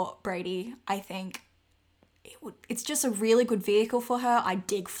for Brady. I think it's just a really good vehicle for her. I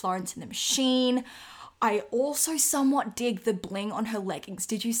dig Florence and the Machine. I also somewhat dig the bling on her leggings.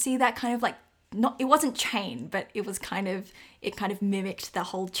 Did you see that kind of like, not, it wasn't chain, but it was it kind of mimicked the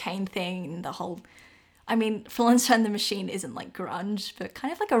whole chain thing and the whole, I mean, Florence and the Machine isn't like grunge, but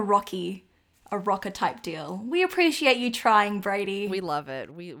kind of like a rocker type deal. We appreciate you trying, Brady. We love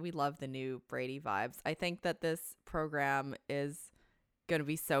it. We love the new Brady vibes. I think that this program is going to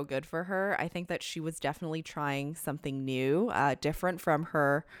be so good for her. I think that she was definitely trying something new, different from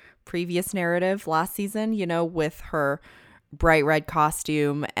her previous narrative last season, you know, with her bright red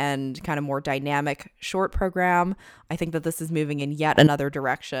costume and kind of more dynamic short program. I think that this is moving in yet another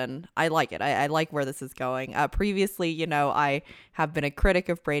direction. I like it. I like where this is going. Previously, you know, I have been a critic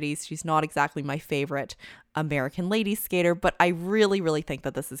of Brady's. She's not exactly my favorite American lady skater, but I really, really think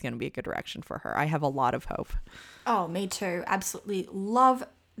that this is going to be a good direction for her. I have a lot of hope. Oh, me too. Absolutely love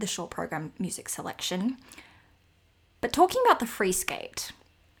the short program music selection. But talking about the free skate,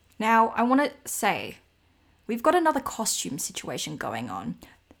 now I want to say we've got another costume situation going on.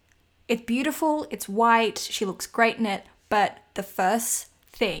 It's beautiful, it's white, she looks great in it, but the first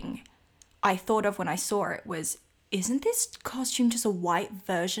thing I thought of when I saw it was, isn't this costume just a white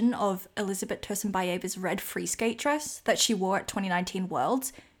version of Elizabeth Tursunbayeva's red free skate dress that she wore at 2019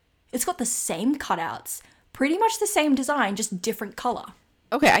 Worlds? It's got the same cutouts, pretty much the same design, just different color.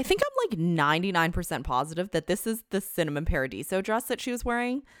 Okay, I think I'm like 99% positive that this is the Cinnamon Paradiso dress that she was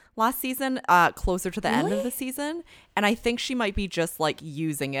wearing last season, closer to the end of the season. And I think she might be just like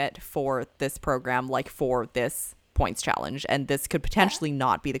using it for this program, like for this points challenge. And this could potentially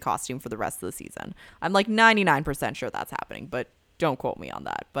not be the costume for the rest of the season. I'm like 99% sure that's happening, but don't quote me on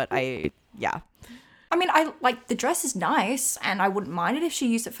that. But yeah. I mean, I like the dress is nice and I wouldn't mind it if she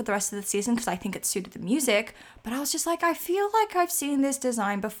used it for the rest of the season because I think it suited the music. But I was just like, I feel like I've seen this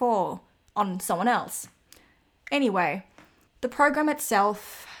design before on someone else. Anyway, the program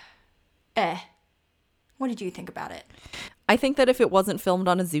itself, What did you think about it? I think that if it wasn't filmed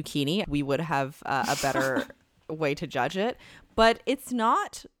on a zucchini, we would have a better way to judge it. But it's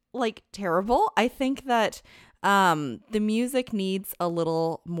not like terrible. I think that the music needs a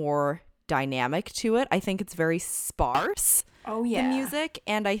little more dynamic to it. I think it's very sparse. Oh yeah. The music,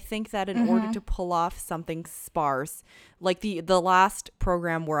 and I think that in order to pull off something sparse, like the last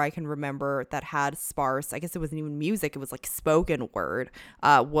program where I can remember that had sparse, I guess it wasn't even music, it was like spoken word,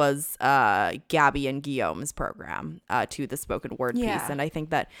 was Gabby and Guillaume's program, to the spoken word piece. And I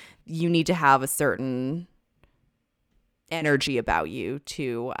think that you need to have a certain energy about you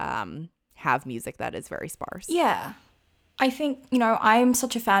to have music that is very sparse. Yeah. I think, you know, I'm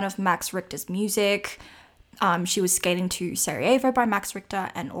such a fan of Max Richter's music. She was skating to Sarajevo by Max Richter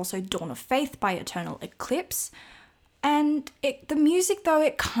and also Dawn of Faith by Eternal Eclipse. And the music, though,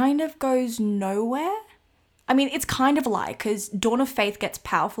 it kind of goes nowhere. I mean, it's kind of a lie because Dawn of Faith gets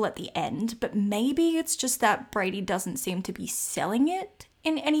powerful at the end, but maybe it's just that Brady doesn't seem to be selling it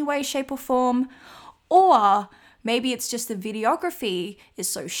in any way, shape, or form. Or maybe it's just the videography is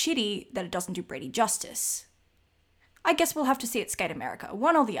so shitty that it doesn't do Brady justice. I guess we'll have to see at Skate America,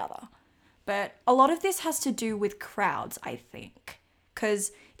 one or the other. But a lot of this has to do with crowds, I think.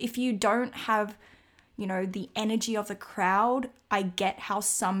 Because if you don't have, you know, the energy of the crowd, I get how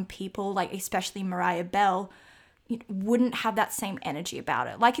some people, like especially Mariah Bell, wouldn't have that same energy about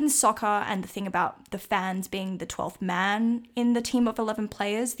it. Like in soccer and the thing about the fans being the 12th man in the team of 11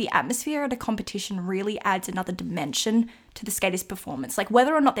 players, the atmosphere at a competition really adds another dimension to the skaters' performance. Like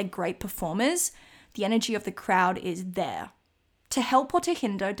whether or not they're great performers, the energy of the crowd is there. To help or to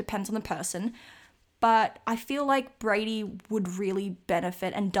hinder depends on the person, but I feel like Brady would really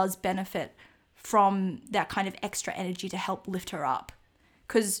benefit and does benefit from that kind of extra energy to help lift her up.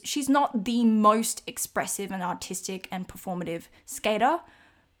 Because she's not the most expressive and artistic and performative skater,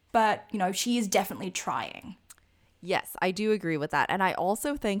 but, you know, she is definitely trying. Yes, I do agree with that. And I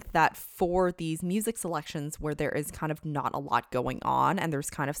also think that for these music selections where there is kind of not a lot going on and there's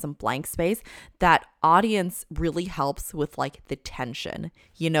kind of some blank space, that audience really helps with like the tension.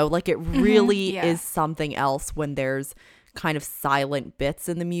 You know, like it really is something else when there's kind of silent bits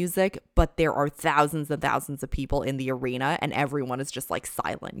in the music, but there are thousands and thousands of people in the arena and everyone is just like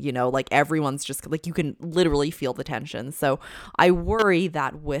silent, you know, like everyone's just like, you can literally feel the tension. So I worry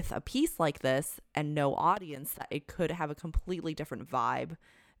that with a piece like this and no audience, that it could have a completely different vibe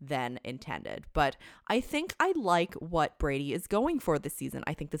than intended. But I think I like what Brady is going for this season.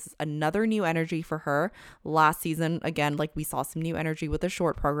 I think this is another new energy for her. Last season, again, like we saw some new energy with the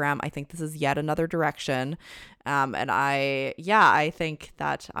short program. I think this is yet another direction. And I think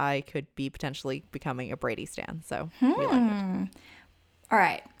that I could be potentially becoming a Brady stan. So we like it. All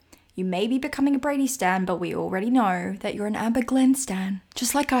right. You may be becoming a Brady stan, but we already know that you're an Amber Glenn stan,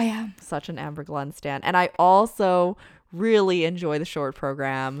 just like I am. Such an Amber Glenn stan. And I also really enjoy the short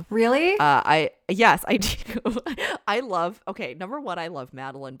program. Really? Yes, I do. Number one, I love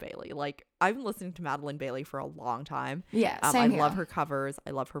Madeline Bailey. Like, I've been listening to Madeline Bailey for a long time. Yeah, I same here. love her covers.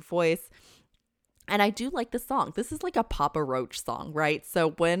 I love her voice. And I do like the song. This is like a Papa Roach song, right? So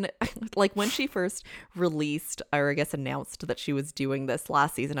when she first released, or I guess announced that she was doing this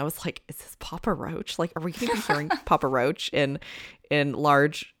last season, I was like, is this Papa Roach? Like, are we going to be hearing Papa Roach in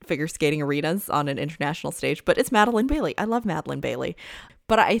large figure skating arenas on an international stage? But it's Madeline Bailey. I love Madeline Bailey.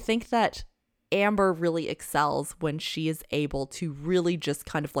 But I think that Amber really excels when she is able to really just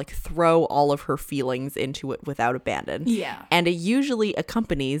kind of like throw all of her feelings into it without abandon. Yeah. And it usually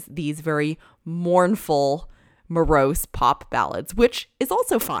accompanies these very mournful, morose pop ballads, which is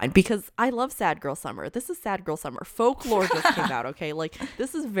also fine because I love Sad Girl Summer. This is Sad Girl Summer. Folklore just came out, okay? Like,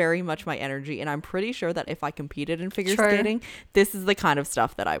 this is very much my energy, and I'm pretty sure that if I competed in figure skating, this is the kind of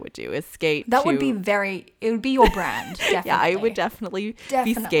stuff that I would do, is skate That would be it would be your brand, definitely. Yeah, I would definitely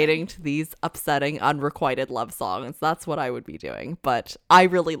be skating to these upsetting, unrequited love songs. That's what I would be doing, but I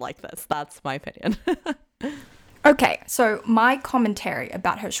really like this. That's my opinion. Okay, so my commentary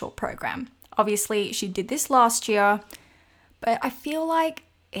about her short program. Obviously, she did this last year, but I feel like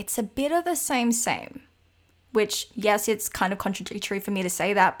it's a bit of the same, which, yes, it's kind of contradictory for me to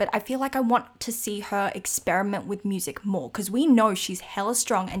say that, but I feel like I want to see her experiment with music more because we know she's hella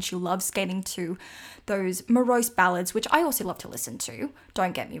strong and she loves skating to those morose ballads, which I also love to listen to.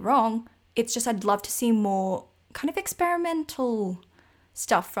 Don't get me wrong. It's just I'd love to see more kind of experimental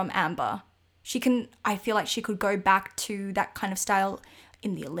stuff from Amber. I feel like she could go back to that kind of style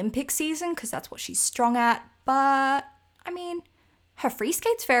in the Olympic season because that's what she's strong at. But I mean, her free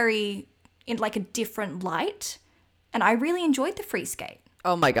skate's very in like a different light, and I really enjoyed the free skate.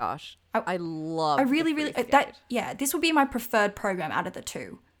 Oh my gosh, I love. I really that. Yeah, this would be my preferred program out of the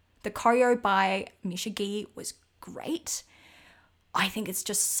two. The choreo by Misha Gee was great. I think it's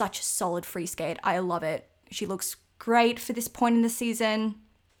just such a solid free skate. I love it. She looks great for this point in the season.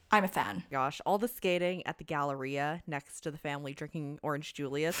 I'm a fan. Gosh, all the skating at the Galleria next to the family drinking Orange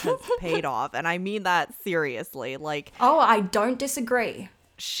Julius has paid off. And I mean that seriously. Like, oh, I don't disagree.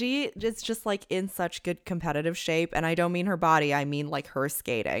 She is just like in such good competitive shape. And I don't mean her body. I mean like her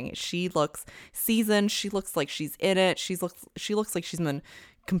skating. She looks seasoned. She looks like she's in it. She looks like she's been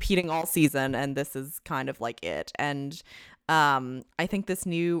competing all season. And this is kind of like it. And I think this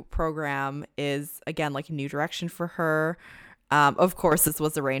new program is, again, like a new direction for her. Of course, this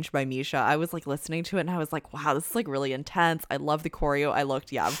was arranged by Misha. I was like listening to it and I was like, wow, this is like really intense. I love the choreo.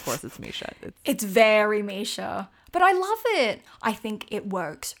 Of course it's Misha. It's very Misha, but I love it. I think it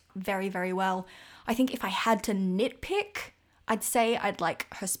works very, very well. I think if I had to nitpick, I'd say I'd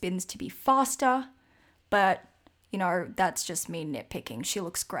like her spins to be faster, but you know, that's just me nitpicking. She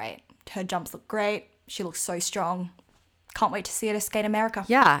looks great. Her jumps look great. She looks so strong. Can't wait to see her to skate America.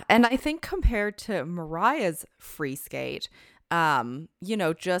 Yeah, and I think compared to Mariah's free skate,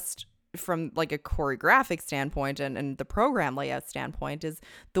 just from like a choreographic standpoint and the program layout standpoint, is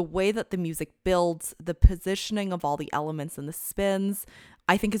the way that the music builds, the positioning of all the elements and the spins.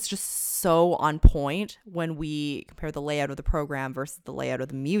 I think it's just so on point when we compare the layout of the program versus the layout of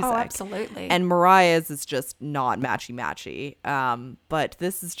the music. Oh, absolutely. And Mariah's is just not matchy-matchy. But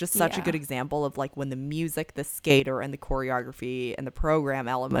this is just such a good example of like when the music, the skater, and the choreography and the program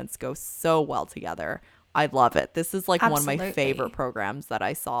elements go so well together. I love it. This is like one of my favorite programs that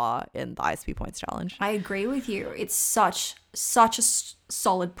I saw in the ISP Points Challenge. I agree with you. It's such a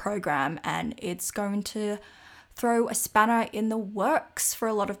solid program, and it's going to throw a spanner in the works for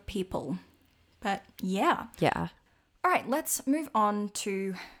a lot of people. But yeah. Yeah. All right, let's move on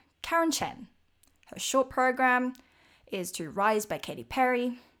to Karen Chen. Her short program is To Rise by Katy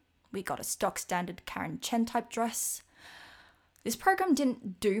Perry. We got a stock standard Karen Chen type dress. This program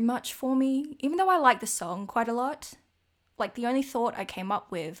didn't do much for me, even though I like the song quite a lot. Like, the only thought I came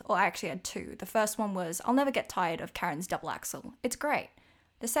up with, or I actually had two. The first one was, I'll never get tired of Karen's double axel. It's great.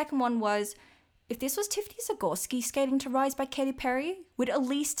 The second one was, if this was Tiffany Zagorski skating To Rise by Katy Perry, we'd at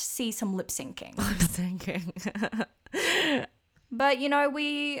least see some lip syncing. But, you know,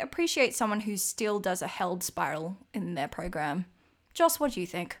 we appreciate someone who still does a held spiral in their program. Joss, what do you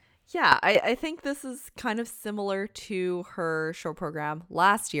think? Yeah, I think this is kind of similar to her show program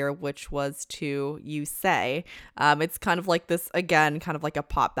last year, which was To You Say. It's kind of like this, again, kind of like a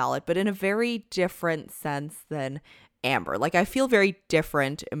pop ballad, but in a very different sense than Amber. Like, I feel very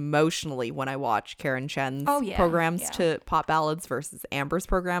different emotionally when I watch Karen Chen's Oh, yeah. programs Yeah. to pop ballads versus Amber's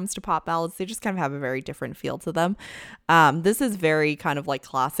programs to pop ballads. They just kind of have a very different feel to them. This is very kind of like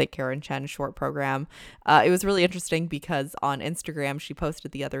classic Karen Chen short program. It was really interesting because on Instagram, she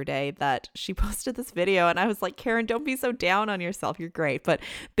posted the other day that she posted this video, and I was like, Karen, don't be so down on yourself. You're great. But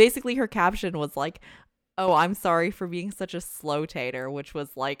basically, her caption was like, oh, I'm sorry for being such a slow tater, which was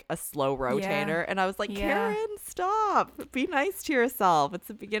like a slow rotator. And I was like, Yeah. Karen, stop. Be nice to yourself. It's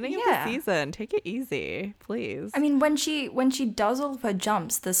the beginning of Yeah. the season. Take it easy, please. I mean, when she does all of her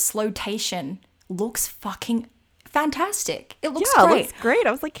jumps, the slotation looks fucking fantastic. It looks yeah, it great. looks great.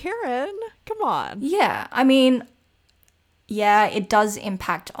 I was like, Karen, come on. Yeah, I mean, yeah, it does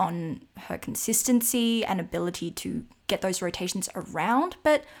impact on her consistency and ability to get those rotations around,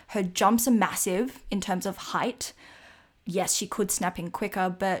 but her jumps are massive in terms of height. Yes, she could snap in quicker,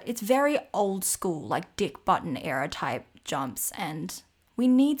 but it's very old school, like Dick Button era type jumps, and we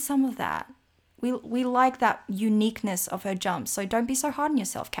need some of that. We like that uniqueness of her jumps, so don't be so hard on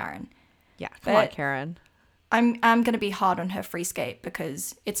yourself, Karen. Yeah, come on, But Karen. I'm going to be hard on her free skate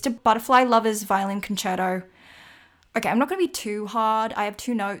because it's to Butterfly Lovers Violin Concerto. Okay, I'm not going to be too hard. I have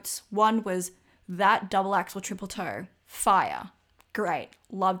two notes. One was that double axel triple toe. Fire. Great.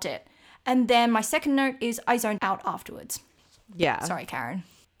 Loved it. And then my second note is I zoned out afterwards. Yeah. Sorry, Karen.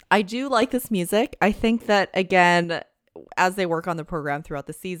 I do like this music. I think that, again, as they work on the program throughout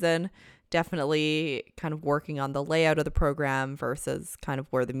the season, definitely kind of working on the layout of the program versus kind of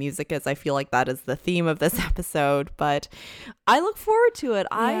where the music is. I feel like that is the theme of this episode, but I look forward to it.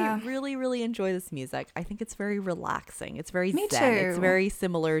 Yeah. I really, really enjoy this music. I think it's very relaxing. It's very Me zen. It's too. very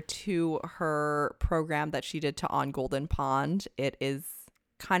similar to her program that she did to On Golden Pond. It is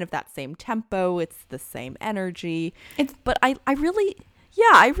kind of that same tempo. It's the same energy. But I really... Yeah,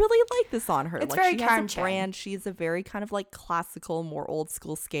 I really like this on her. It's like very she Karen has a Chen. brand. She's a very kind of like classical, more old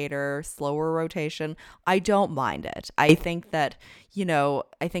school skater, slower rotation. I don't mind it. I think that,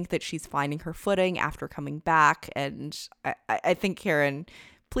 I think that she's finding her footing after coming back. And I think, Karen,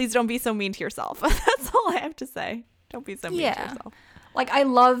 please don't be so mean to yourself. That's all I have to say. Don't be so mean to yourself. Like, I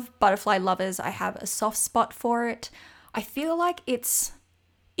love Butterfly Lovers. I have a soft spot for it. I feel like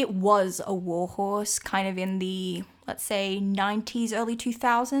it was a warhorse kind of in the, let's say, 90s, early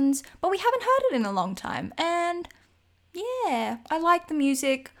 2000s, but we haven't heard it in a long time. And yeah, I like the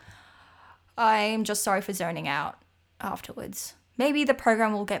music. I'm just sorry for zoning out afterwards. Maybe the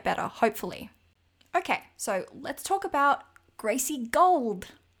program will get better, hopefully. Okay, so let's talk about Gracie Gold.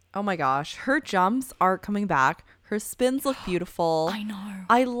 Oh my gosh. Her jumps are coming back. Her spins look beautiful. I know.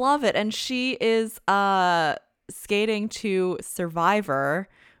 I love it. And she is skating to Survivor.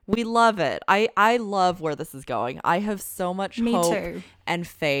 We love it. I love where this is going. I have so much Me hope too. and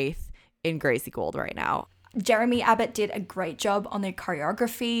faith in Gracie Gold right now. Jeremy Abbott did a great job on the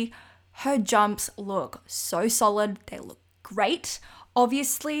choreography. Her jumps look so solid. They look great.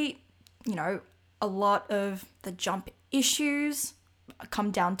 Obviously, a lot of the jump issues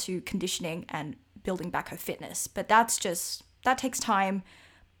come down to conditioning and building back her fitness. But that takes time.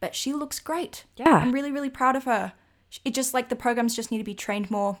 But she looks great. Yeah. I'm really, really proud of her. It just like the programs just need to be trained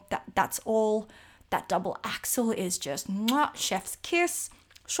more. That's all. That double axel is just mwah, chef's kiss.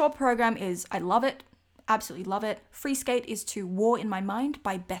 Short program is, I love it. Absolutely love it. Free skate is to War in My Mind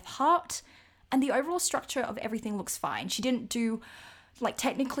by Beth Hart. And the overall structure of everything looks fine. She didn't do,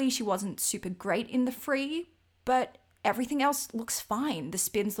 technically she wasn't super great in the free, but everything else looks fine. The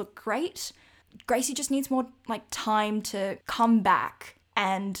spins look great. Gracie just needs more, time to come back.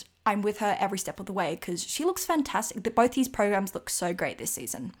 And I'm with her every step of the way because she looks fantastic. Both these programs look so great this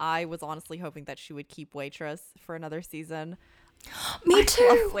season. I was honestly hoping that she would keep Waitress for another season. Me I too.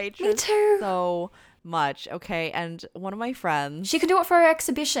 love Waitress Me too. so much. Okay, and one of my friends... She could do it for her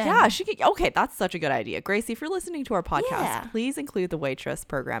exhibition. Yeah, she could. Okay, that's such a good idea. Gracie, if you're listening to our podcast, Yeah. please include the Waitress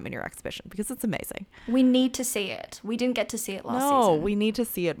program in your exhibition because it's amazing. We need to see it. We didn't get to see it last No, season. we need to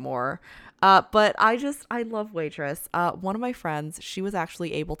see it more. But I love Waitress. One of my friends, she was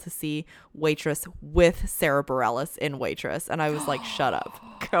actually able to see Waitress with Sarah Bareilles in Waitress. And I was like, shut up.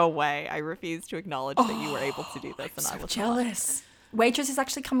 Go away. I refuse to acknowledge that you were able to do this. And I was not. jealous. Waitress is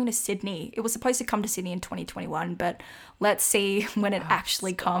actually coming to Sydney. It was supposed to come to Sydney in 2021, but let's see when it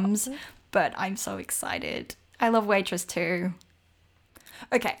actually comes. But I'm so excited. I love Waitress too.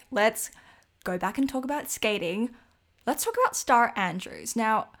 Okay, let's go back and talk about skating. Let's talk about Star Andrews.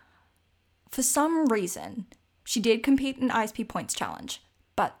 Now, for some reason, she did compete in ISP Points Challenge,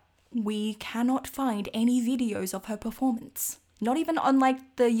 but we cannot find any videos of her performance. Not even on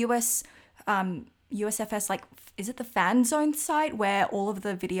like the USFS, like, is it the fan zone site where all of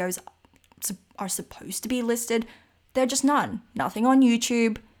the videos are supposed to be listed? They're just none. Nothing on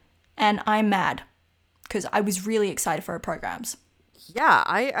YouTube. And I'm mad because I was really excited for her programs. Yeah,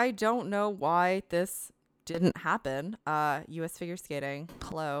 I don't know why this didn't happen. US Figure Skating,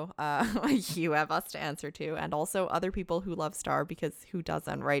 hello. You have us to answer to, and also other people who love Star, because who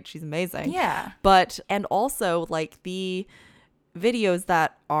doesn't, right? She's amazing. Yeah. But, and also like the videos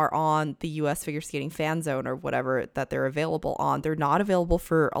that are on the US Figure Skating fan zone or whatever that they're available on, they're not available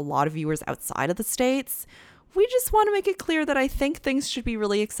for a lot of viewers outside of the States. We just want to make it clear that I think things should be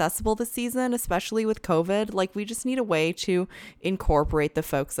really accessible this season, especially with COVID. Like, we just need a way to incorporate the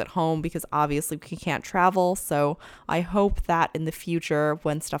folks at home, because obviously we can't travel. So I hope that in the future,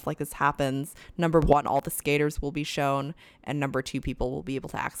 when stuff like this happens, number one, all the skaters will be shown, and number two, people will be able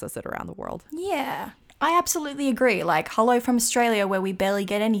to access it around the world. Yeah. I absolutely agree. Like, hello from Australia, where we barely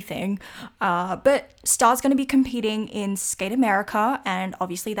get anything. But Star's going to be competing in Skate America, and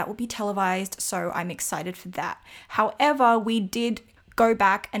obviously that will be televised, so I'm excited for that. However, we did go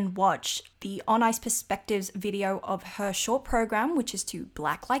back and watch the On Ice Perspectives video of her short program, which is To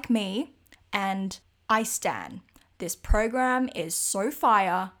Black Like Me, and I stan. This program is so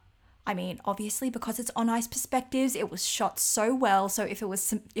fire. I mean, obviously, because it's On Ice Perspectives, it was shot so well. So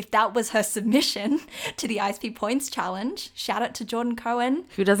if that was her submission to the ISP Points Challenge, shout out to Jordan Cohen.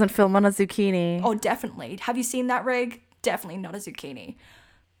 Who doesn't film on a zucchini? Oh, definitely. Have you seen that rig? Definitely not a zucchini.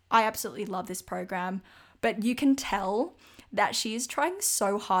 I absolutely love this program, but you can tell that she is trying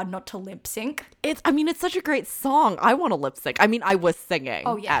so hard not to lip sync. It's such a great song. I want to lip sync. I mean, I was singing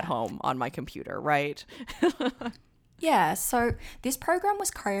at home on my computer, right? Yeah, so this program was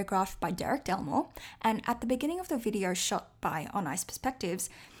choreographed by Derek Delmore, and at the beginning of the video shot by On Ice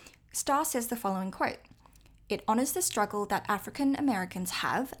Perspectives, Star says the following quote: "It honors the struggle that African Americans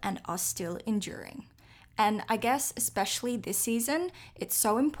have and are still enduring." And I guess especially this season, it's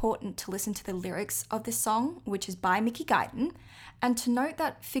so important to listen to the lyrics of this song, which is by Mickey Guyton, and to note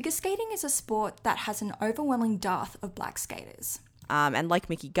that figure skating is a sport that has an overwhelming dearth of black skaters. And like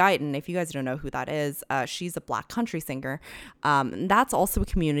Mickey Guyton, if you guys don't know who that is, she's a black country singer. That's also a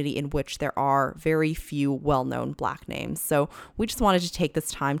community in which there are very few well-known black names. So we just wanted to take this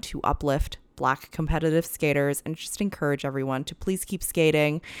time to uplift black competitive skaters and just encourage everyone to please keep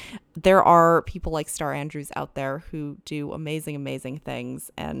skating. There are people like Star Andrews out there who do amazing, amazing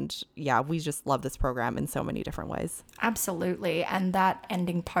things. And yeah, we just love this program in so many different ways. Absolutely. And that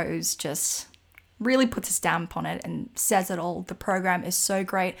ending pose just really puts a stamp on it and says it all. The program is so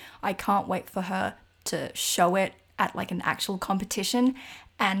great. I can't wait for her to show it at like an actual competition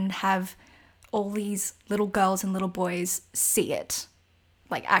and have all these little girls and little boys see it.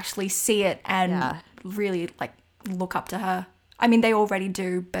 Like actually see it and really like look up to her. I mean, they already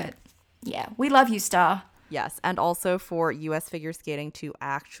do, but yeah, we love you, Star. Yes, and also for US Figure Skating to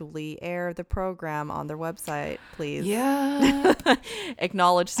actually air the program on their website, please. Yeah.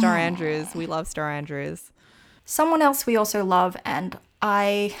 Acknowledge Star Andrews. We love Star Andrews. Someone else we also love, and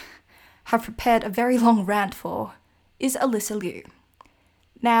I have prepared a very long rant for, is Alyssa Liu.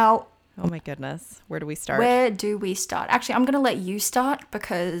 Now, oh my goodness, where do we start? Where do we start? Actually, I'm going to let you start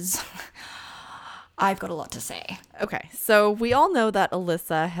because I've got a lot to say. Okay, so we all know that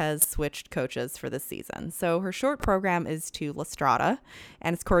Alyssa has switched coaches for this season. So her short program is To La Strada,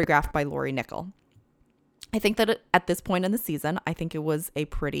 and it's choreographed by Lori Nickel. I think that at this point in the season, I think it was a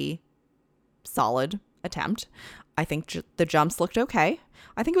pretty solid attempt. I think the jumps looked okay.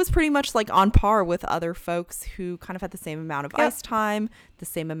 I think it was pretty much like on par with other folks who kind of had the same amount of ice time, the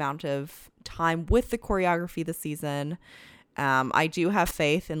same amount of time with the choreography this season. I do have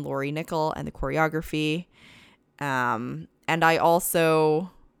faith in Lori Nickel and the choreography. And I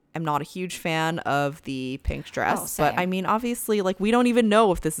also am not a huge fan of the pink dress. But I mean, obviously, like, we don't even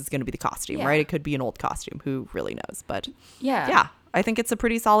know if this is going to be the costume, right? It could be an old costume. Who really knows? But yeah, I think it's a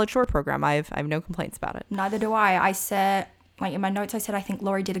pretty solid short program. I have no complaints about it. Neither do I. I said, like in my notes, I said I think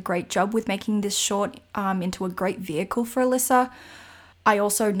Lori did a great job with making this short into a great vehicle for Alyssa. I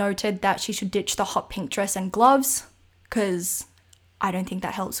also noted that she should ditch the hot pink dress and gloves, because I don't think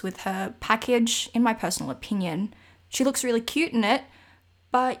that helps with her package, in my personal opinion. She looks really cute in it,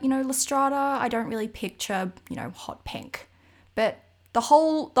 but, you know, La Strada, I don't really picture, you know, hot pink. But the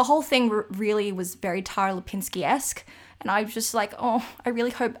whole thing really was very Tara Lipinski-esque, and I was just like, oh, I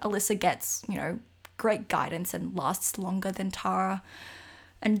really hope Alyssa gets, you know, great guidance and lasts longer than Tara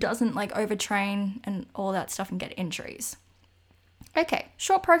and doesn't, like, overtrain and all that stuff and get injuries. Okay,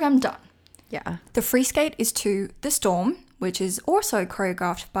 short program done. Yeah. The free skate is to The Storm, which is also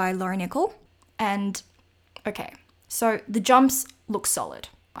choreographed by Laurie Nickel. And okay, so the jumps look solid.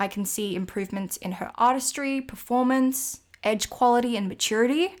 I can see improvements in her artistry, performance, edge quality, and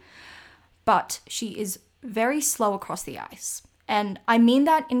maturity, but she is very slow across the ice. And I mean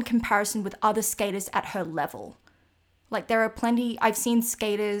that in comparison with other skaters at her level. Like, there are plenty, I've seen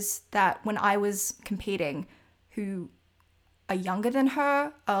skaters that when I was competing who are younger than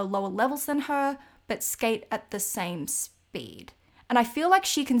her, are lower levels than her, but skate at the same speed. And I feel like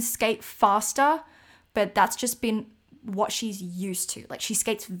she can skate faster, but that's just been what she's used to. Like, she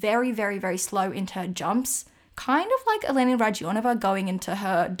skates very, very, very slow into her jumps, kind of like Elena Radionova going into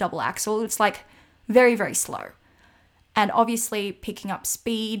her double axel. It's like very, very slow. And obviously picking up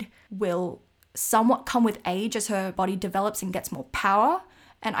speed will somewhat come with age as her body develops and gets more power.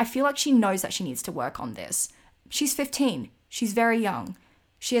 And I feel like she knows that she needs to work on this. She's 15. She's very young.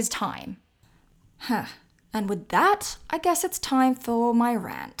 She has time. And with that, I guess it's time for my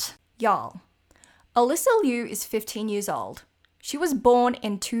rant. Y'all, Alyssa Liu is 15 years old. She was born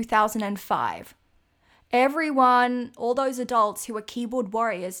in 2005. Everyone, all those adults who are keyboard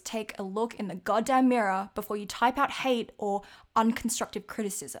warriors, take a look in the goddamn mirror before you type out hate or unconstructive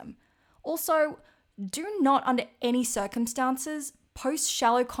criticism. Also, do not under any circumstances post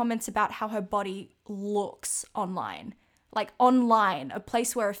shallow comments about how her body looks online. Like online, a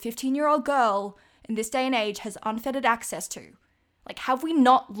place where a 15-year-old girl in this day and age has unfettered access to. Like, have we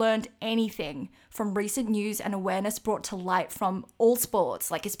not learned anything from recent news and awareness brought to light from all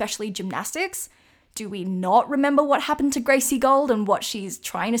sports, like especially gymnastics? Do we not remember what happened to Gracie Gold and what she's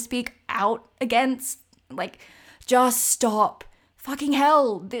trying to speak out against? Like, just stop. Fucking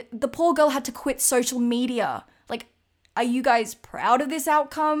hell. The poor girl had to quit social media. Like, are you guys proud of this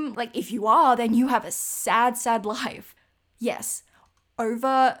outcome? Like, if you are, then you have a sad, sad life. Yes,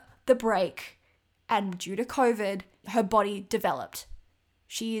 over the break and due to COVID, her body developed.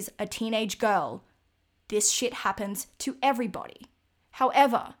 She's a teenage girl. This shit happens to everybody.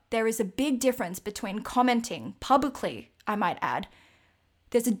 However, there is a big difference between commenting publicly, I might add.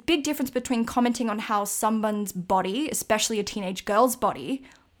 There's a big difference between commenting on how someone's body, especially a teenage girl's body,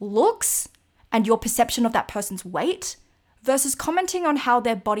 looks and your perception of that person's weight versus commenting on how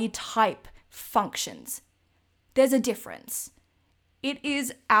their body type functions. There's a difference. It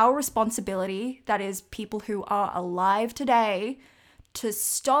is our responsibility, that is, people who are alive today, to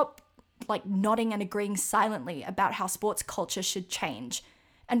stop nodding and agreeing silently about how sports culture should change.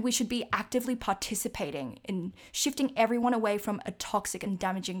 And we should be actively participating in shifting everyone away from a toxic and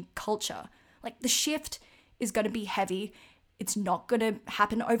damaging culture. Like, the shift is going to be heavy. It's not going to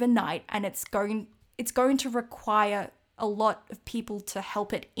happen overnight, and it's going to require a lot of people to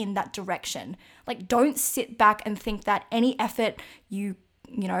help it in that direction. Like, don't sit back and think that any effort you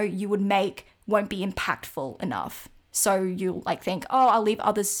would make won't be impactful enough. So you think, oh, I'll leave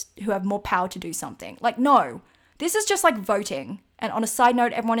others who have more power to do something. Like, no, this is just like voting. And on a side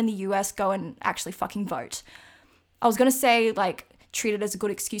note, everyone in the US, go and actually fucking vote. I was going to say, treat it as a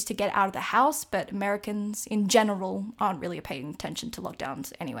good excuse to get out of the house, but Americans in general aren't really paying attention to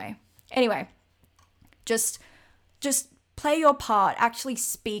lockdowns anyway. Anyway, just play your part, actually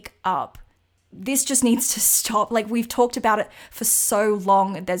speak up. This just needs to stop. We've talked about it for so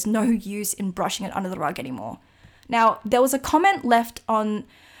long, there's no use in brushing it under the rug anymore. Now, there was a comment left on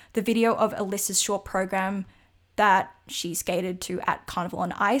the video of Alyssa's short program that she skated to at Carnival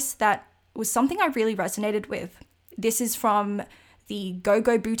on Ice that was something I really resonated with. This is from the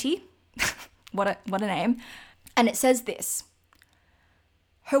Go-Go Booty. What a name. And it says this: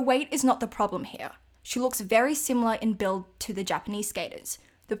 her weight is not the problem here. She looks very similar in build to the Japanese skaters.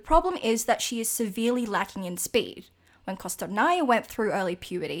 The problem is that she is severely lacking in speed. When Kostornaia went through early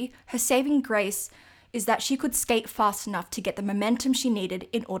puberty, her saving grace is that she could skate fast enough to get the momentum she needed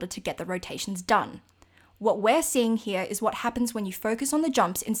in order to get the rotations done. What we're seeing here is what happens when you focus on the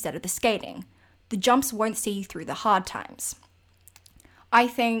jumps instead of the skating. The jumps won't see you through the hard times. I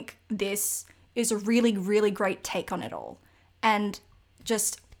think this is a really, really great take on it all. And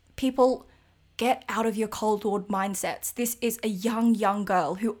just, people, get out of your Cold War mindsets. This is a young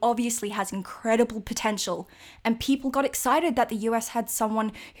girl who obviously has incredible potential, and people got excited that the US had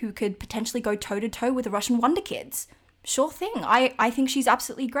someone who could potentially go toe-to-toe with the Russian Wonder Kids. Sure thing. I think she's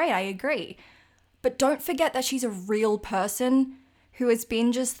absolutely great. I agree. But don't forget that she's a real person who has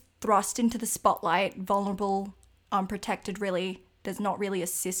been just thrust into the spotlight, vulnerable, unprotected, really. There's not really a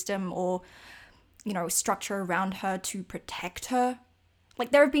system or, structure around her to protect her.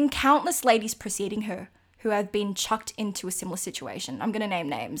 There have been countless ladies preceding her who have been chucked into a similar situation. I'm going to name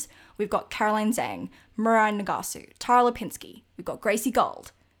names. We've got Caroline Zhang, Mirai Nagasu, Tara Lipinski. We've got Gracie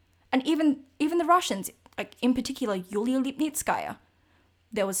Gold. And even the Russians, like in particular Yulia Lipnitskaya.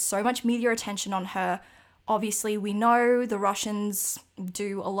 There was so much media attention on her. Obviously, we know the Russians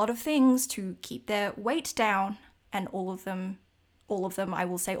do a lot of things to keep their weight down, and all of them, I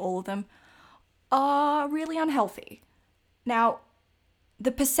will say all of them, are really unhealthy. Now,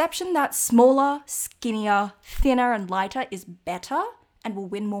 the perception that smaller, skinnier, thinner, and lighter is better and will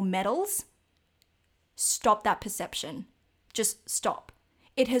win more medals, stop that perception. Just stop.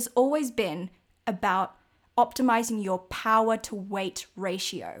 It has always been about optimizing your power to weight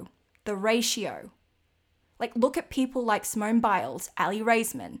ratio. The ratio. Like, look at people like Simone Biles, Ali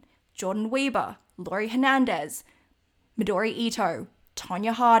Raisman, Jordan Weber, Laurie Hernandez, Midori Ito,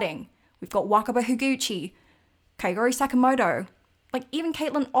 Tonya Harding. We've got Wakaba Higuchi, Kaigori Sakamoto, like even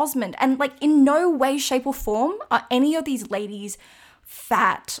Caitlin Osmond. And like in no way, shape or form are any of these ladies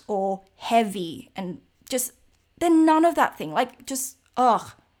fat or heavy, and just, they're none of that thing. Like just,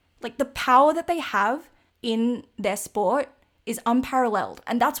 like the power that they have in their sport is unparalleled.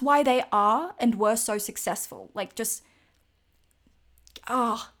 And that's why they are and were so successful. Like just,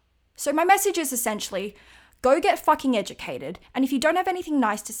 So my message is essentially, go get fucking educated. And if you don't have anything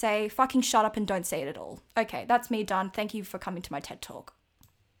nice to say, fucking shut up and don't say it at all. Okay, that's me done. Thank you for coming to my TED Talk.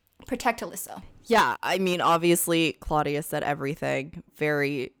 Protect Alyssa. Yeah, I mean, obviously, Claudia said everything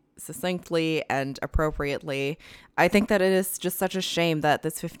very succinctly and appropriately. I think that it is just such a shame that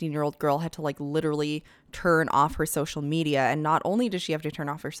this 15-year-old girl had to like literally turn off her social media. And not only did she have to turn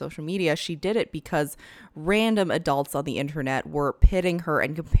off her social media, she did it because random adults on the internet were pitting her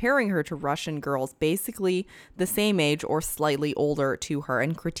and comparing her to Russian girls basically the same age or slightly older to her,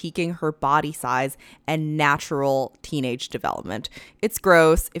 and critiquing her body size and natural teenage development. It's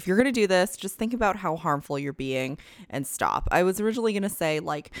gross. If you're going to do this, just think about how harmful you're being and stop. I was originally going to say,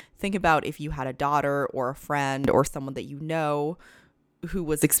 like, think about if you had a daughter or a friend or someone that you know who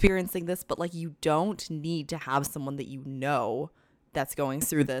was experiencing this, but like, you don't need to have someone that you know that's going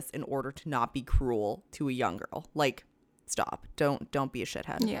through this in order to not be cruel to a young girl. Like, stop. Don't be a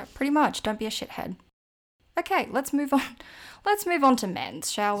shithead. Yeah, pretty much. Don't be a shithead. Okay, let's move on. Let's move on to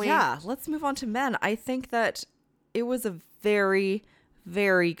men's, shall we? Yeah, let's move on to men. I think that it was a very,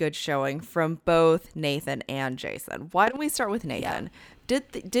 very good showing from both Nathan and Jason. Why don't we start with Nathan? Yeah.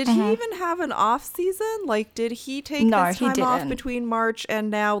 Did he even have an off season? Like, did he take this time off between March and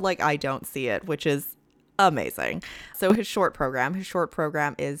now? Like, I don't see it, which is amazing. So his short program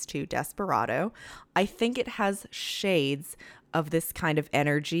is to Desperado. I think it has shades of this kind of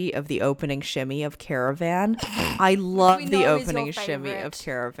energy of the opening shimmy of Caravan. I love the opening shimmy of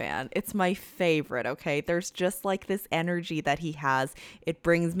Caravan. It's my favorite, okay? There's just like this energy that he has. It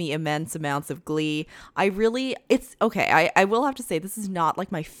brings me immense amounts of glee. I will have to say this is not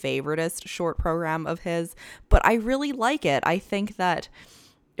like my favoriteest short program of his, but I really like it. I think that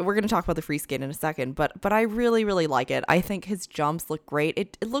we're going to talk about the free skate in a second, but I really, really like it. I think his jumps look great.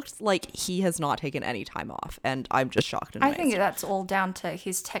 It looks like he has not taken any time off, and I'm just shocked and amazed. I think that's all down to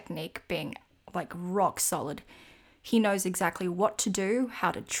his technique being like rock solid. He knows exactly what to do,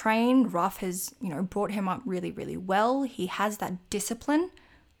 how to train. Ruff has, brought him up really, really well. He has that discipline.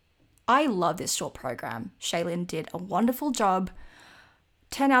 I love this short program. Shailin did a wonderful job.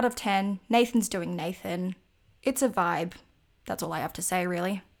 10 out of 10. Nathan's doing Nathan. It's a vibe. That's all I have to say,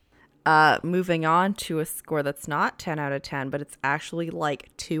 really. Moving on to a score that's not 10 out of 10, but it's actually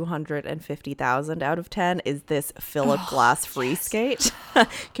like 250,000 out of 10 is this Philip Glass free skate.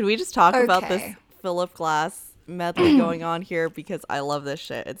 Can we just talk about this Philip Glass medley going on here? Because I love this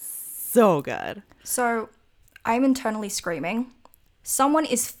shit. It's so good. So I'm internally screaming. Someone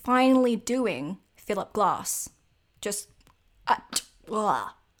is finally doing Philip Glass. Just,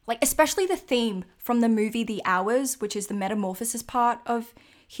 like, especially the theme from the movie The Hours, which is the metamorphosis part of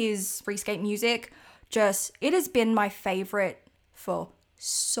his free skate music. Just, it has been my favorite for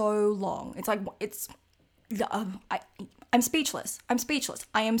so long. It's like, I'm speechless.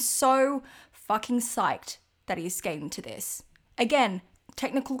 I am so fucking psyched that he's skating to this. Again,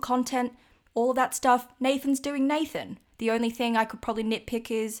 technical content, all of that stuff, Nathan's doing Nathan. The only thing I could probably nitpick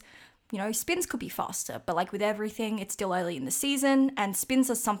is, spins could be faster, but like with everything, it's still early in the season, and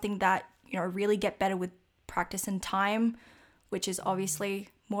spins are something that, really get better with practice and time, which is obviously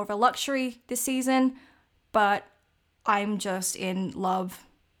more of a luxury this season, but I'm just in love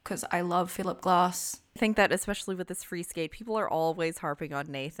because I love Philip Glass. I think that especially with this free skate, people are always harping on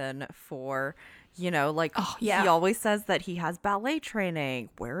Nathan for, he always says that he has ballet training.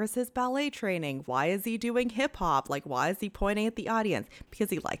 Where is his ballet training? Why is he doing hip hop? Like, why is he pointing at the audience? Because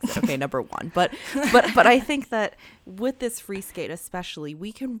he likes it. Okay, number one. But I think that with this free skate especially,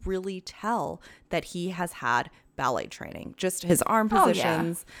 we can really tell that he has had ballet training, just his arm Oh, yeah.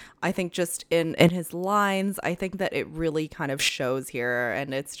 positions. I think just in his lines, I think that it really kind of shows here,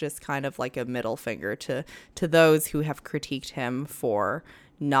 and it's just kind of like a middle finger to those who have critiqued him for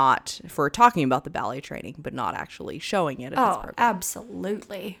talking about the ballet training but not actually showing it in his Oh, program.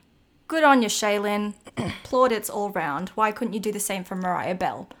 absolutely. Good on you, Shaylin. Plaudits all round. Why couldn't you do the same for Mariah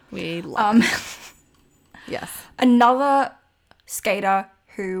Bell? We love it. Yes. Another skater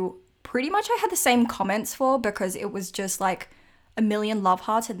who pretty much I had the same comments for because it was just like a million love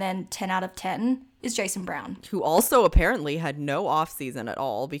hearts and then 10 out of 10 is Jason Brown. Who also apparently had no off season at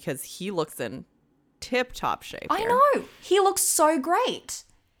all because he looks in tip-top shape I here. know. He looks so great.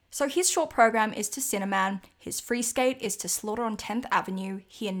 So his short program is to Cinnamon. His free skate is to Slaughter on 10th Avenue.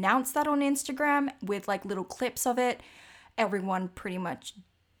 He announced that on Instagram with like little clips of it. Everyone pretty much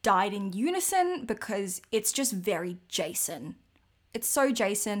died in unison because it's just very Jason. It's so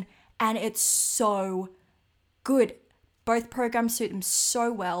Jason and it's so good. Both programs suit him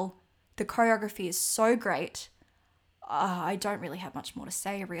so well. The choreography is so great. I don't really have much more to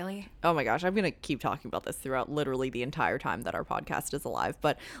say, really. Oh my gosh, I'm going to keep talking about this throughout literally the entire time that our podcast is alive.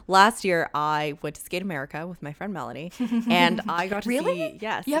 But last year, I went to Skate America with my friend Melanie, and I got to Really? see,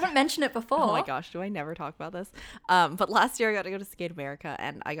 yes. You haven't mentioned it before. Oh my gosh, do I never talk about this? But last year, I got to go to Skate America,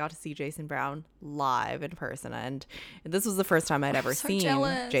 and I got to see Jason Brown live in person. And this was the first time I'd ever so seen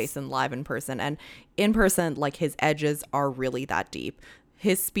jealous. Jason live in person. And in person, like, his edges are really that deep.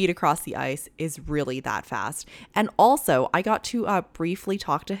 His speed across the ice is really that fast. And also, I got to briefly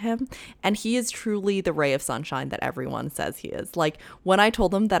talk to him, and he is truly the ray of sunshine that everyone says he is. Like, when I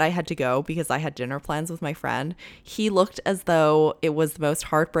told him that I had to go because I had dinner plans with my friend, he looked as though it was the most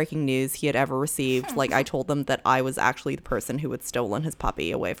heartbreaking news he had ever received. Like, I told him that I was actually the person who had stolen his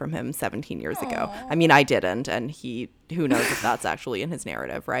puppy away from him 17 years ago. I mean, I didn't, and who knows if that's actually in his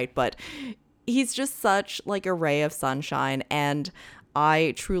narrative, right? But he's just such, like, a ray of sunshine, and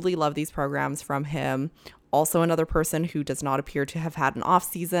I truly love these programs from him. Also, another person who does not appear to have had an off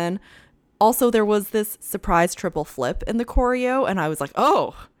season. Also, there was this surprise triple flip in the choreo, and I was like,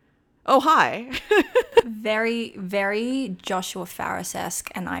 oh, hi. Very, very Joshua Farris-esque,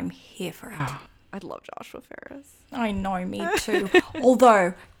 and I'm here for it. I love Joshua Ferris. I know, me too.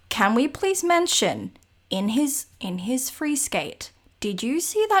 Although, can we please mention in his free skate, did you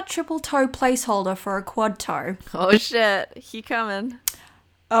see that triple toe placeholder for a quad toe? Oh shit, he coming.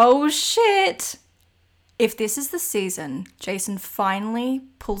 Oh shit! If this is the season, Jason finally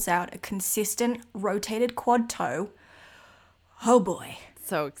pulls out a consistent rotated quad toe. Oh boy.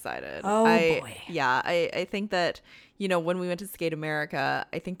 So excited. Oh, boy. Yeah, I think that, you know, when we went to Skate America,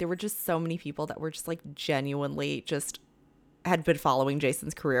 I think there were just so many people that were just like genuinely just had been following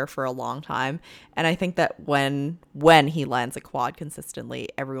Jason's career for a long time. And I think that when he lands a quad consistently,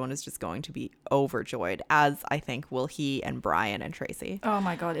 everyone is just going to be overjoyed, as I think will he and Brian and Tracy. Oh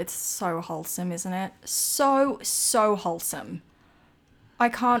my god, it's so wholesome, isn't it? So wholesome. I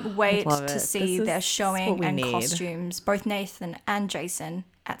can't wait love to it. see This their is showing what we and need. costumes, both Nathan and Jason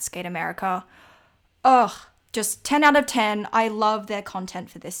at Skate America. Ugh, just 10 out of 10. I love their content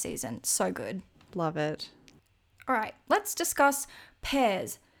for this season. So good. Love it. All right, let's discuss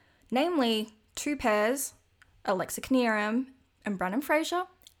pairs. Namely, two pairs, Alexa Knierim and Brandon Fraser,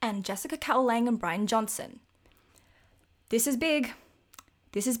 and Jessica Cattlelang and Brian Johnson. This is big.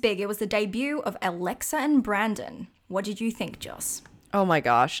 This is big. It was the debut of Alexa and Brandon. What did you think, Joss? Oh my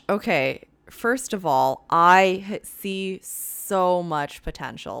gosh. Okay. First of all, I see so much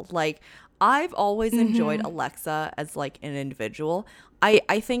potential. Like, I've always enjoyed Alexa as like an individual.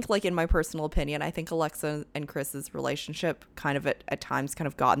 I think, like, in my personal opinion, I think Alexa and Chris's relationship kind of at times kind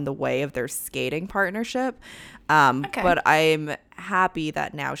of got in the way of their skating partnership. Okay. But I'm happy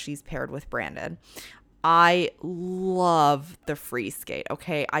that now she's paired with Brandon. I love the free skate.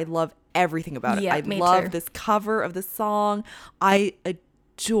 Okay. I love everything about it. Yeah, I me love too. this cover of the song. I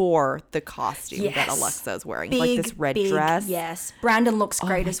adore the costume that Yes. Alexa is wearing. Like this red big dress. Yes. Brandon looks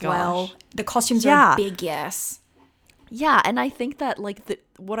great my as well. gosh. The costumes Yeah. are a big yes. Yeah, and I think that like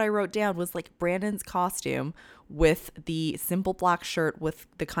what I wrote down was like Brandon's costume with the simple black shirt with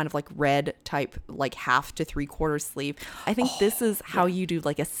the kind of like red type like half to 3/4 sleeve. I think this is how you do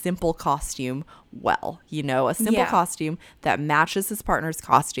like a simple costume well, you know, a simple Yeah. costume that matches his partner's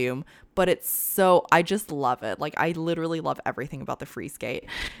costume, but it's so, I just love it. Like, I literally love everything about the free skate.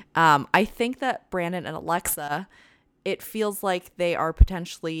 I think that Brandon and Alexa, it feels like they are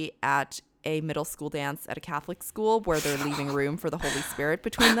potentially at a middle school dance at a Catholic school where they're leaving room for the Holy Spirit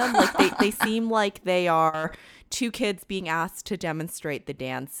between them. Like they seem like they are two kids being asked to demonstrate the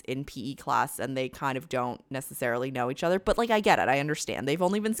dance in PE class, and they kind of don't necessarily know each other. But like, I get it. I understand. They've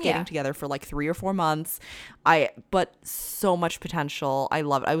only been skating together for like 3 or 4 months. But so much potential. I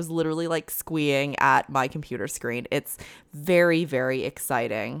love it. I was literally like squeeing at my computer screen. It's very, very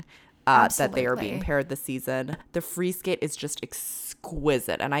exciting that they are being paired this season. The free skate is just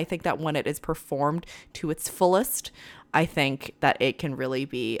exquisite. And I think that when it is performed to its fullest, I think that it can really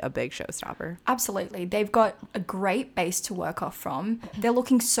be a big showstopper. Absolutely. They've got a great base to work off from. They're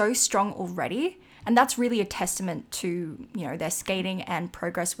looking so strong already. And that's really a testament to, you know, their skating and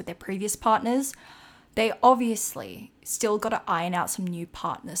progress with their previous partners. They obviously still got to iron out some new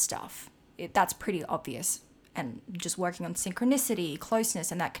partner stuff. That's pretty obvious. And just working on synchronicity,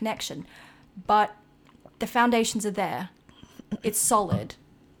 closeness, and that connection. But the foundations are there. It's solid.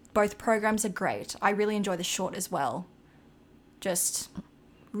 Both programs are great. I really enjoy the short as well. Just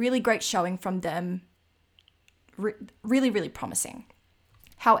really great showing from them. Really, really promising.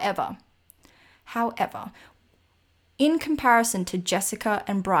 However, in comparison to Jessica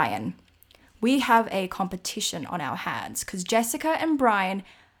and Brian, we have a competition on our hands because Jessica and Brian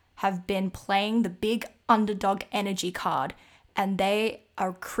have been playing the big underdog energy card and they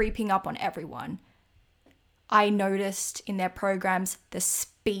are creeping up on everyone. I noticed in their programs the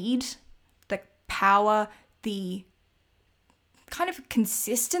speed, the power, the kind of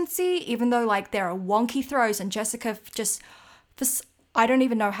consistency, even though like there are wonky throws and Jessica just, I don't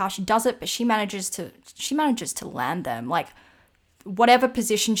even know how she does it, but she manages to land them. Like whatever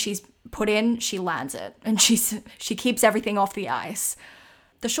position she's put in, she lands it and she keeps everything off the ice.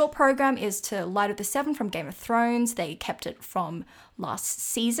 The short program is to Light of the Seven from Game of Thrones. They kept it from last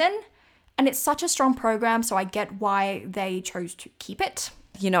season. And it's such a strong program, so I get why they chose to keep it.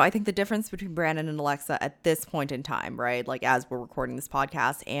 You know, I think the difference between Brandon and Alexa at this point in time, right, like as we're recording this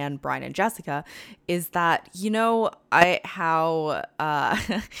podcast, and Brian and Jessica, is that, you know, how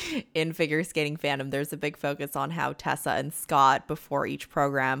in figure skating fandom, there's a big focus on how Tessa and Scott, before each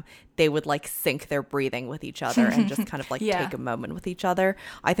program, they would like sync their breathing with each other and just kind of like take a moment with each other.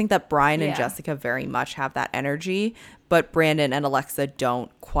 I think that Brian and Jessica very much have that energy, but Brandon and Alexa don't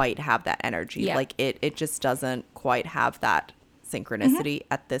quite have that energy. Like it just doesn't quite have that synchronicity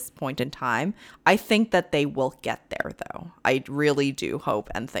at this point in time. I think that they will get there though. I really do hope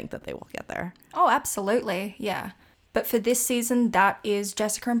and think that they will get there. Oh, absolutely. Yeah. But for this season, that is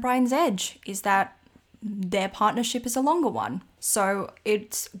Jessica and Brian's edge, is that their partnership is a longer one. So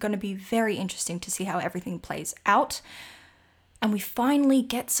it's going to be very interesting to see how everything plays out. And we finally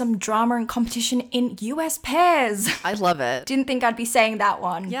get some drama and competition in US pairs. I love it. Didn't think I'd be saying that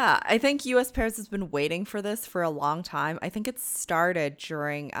one. Yeah, I think US pairs has been waiting for this for a long time. I think it started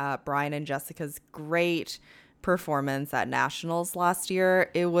during Brian and Jessica's great performance at Nationals last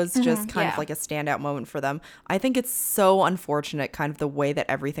year. It was just kind of like a standout moment for them. I think it's so unfortunate kind of the way that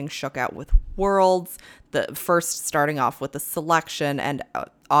everything shook out with Worlds, the first starting off with the selection and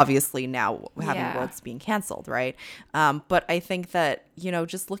obviously now having Worlds being canceled, right? But I think that, you know,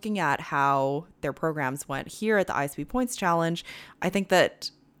 just looking at how their programs went here at the ISB Points Challenge, I think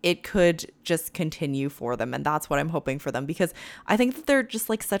that it could just continue for them. And that's what I'm hoping for them, because I think that they're just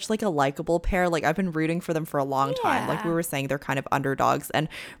like such like a likable pair. Like I've been rooting for them for a long time. Like we were saying, they're kind of underdogs. And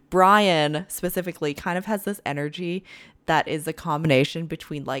Brian specifically kind of has this energy that is a combination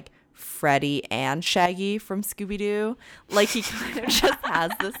between like Freddy and Shaggy from Scooby-Doo. Like he kind of just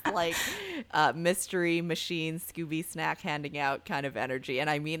has this like mystery machine Scooby snack handing out kind of energy. And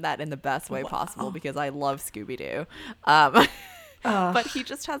I mean that in the best way possible, because I love Scooby-Doo. But he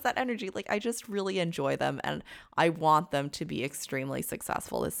just has that energy. Like I just really enjoy them and I want them to be extremely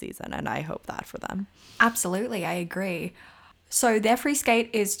successful this season, and I hope that for them. Absolutely, I agree. So their free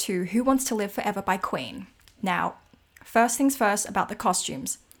skate is to Who Wants to Live Forever by Queen. Now, first things first about the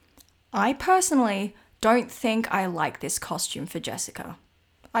costumes. I personally don't think I like this costume for Jessica.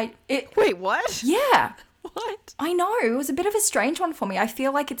 Wait, what? Yeah. What? I know, it was a bit of a strange one for me. I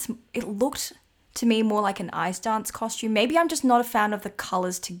feel like it looked to me more like an ice dance costume. Maybe I'm just not a fan of the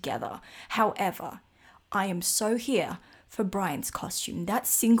colors together. However, I am so here for Brian's costume. That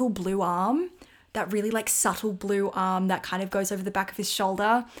single blue arm, that really like subtle blue arm that kind of goes over the back of his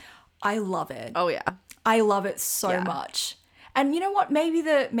shoulder. I love it. Oh yeah. I love it so much. And you know what? Maybe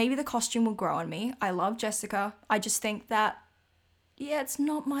the costume will grow on me. I love Jessica. I just think that, yeah, it's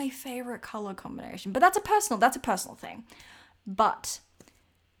not my favorite color combination. But that's a personal thing. But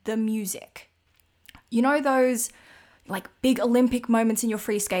the music. You know those like big Olympic moments in your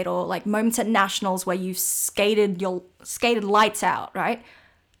free skate, or like moments at nationals where you've skated lights out, right?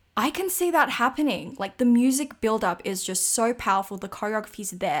 I can see that happening. Like the music build-up is just so powerful. The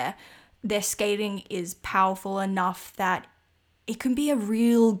choreography's there. Their skating is powerful enough that it can be a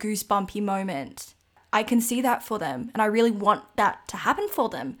real goosebumpy moment. I can see that for them, and I really want that to happen for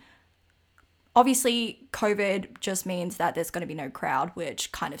them. Obviously, COVID just means that there's going to be no crowd,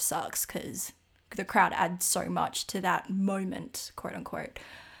 which kind of sucks because the crowd adds so much to that moment, quote unquote.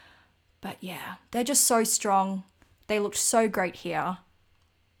 But yeah, they're just so strong. They looked so great here.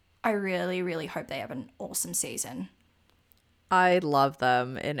 I really, really hope they have an awesome season. I love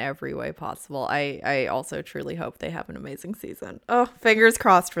them in every way possible. I also truly hope they have an amazing season. Oh, fingers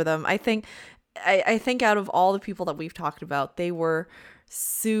crossed for them. I think out of all the people that we've talked about, they were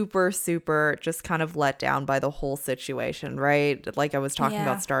super just kind of let down by the whole situation, right? Like I was talking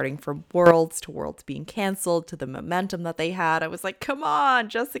about, starting from Worlds to Worlds being canceled to the momentum that they had. I was like, come on,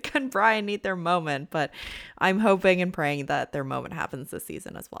 Jessica and Brian need their moment. But I'm hoping and praying that their moment happens this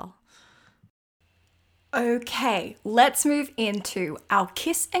season as well. Okay, let's move into our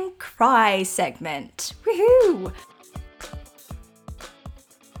Kiss and Cry segment. Woohoo!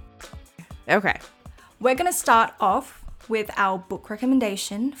 Okay. We're going to start off with our book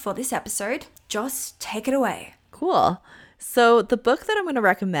recommendation for this episode. Joss, take it away. Cool. So the book that I'm going to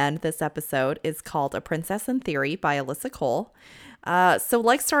recommend this episode is called A Princess in Theory by Alyssa Cole. So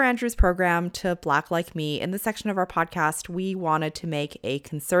like Star Andrew's program to Black Like Me, in this section of our podcast, we wanted to make a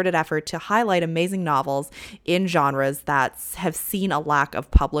concerted effort to highlight amazing novels in genres that have seen a lack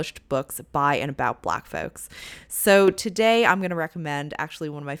of published books by and about Black folks. So today I'm going to recommend actually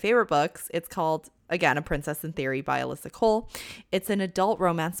one of my favorite books. It's called, again, A Princess in Theory by Alyssa Cole. It's an adult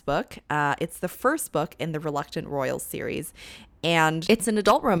romance book. It's the first book in the Reluctant Royals series. And it's an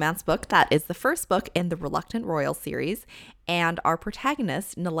adult romance book that is the first book in the Reluctant Royal series. And our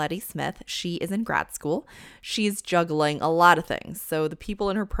protagonist, Naledi Smith, she is in grad school. She's juggling a lot of things. So the people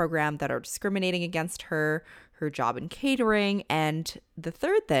in her program that are discriminating against her job in catering, and the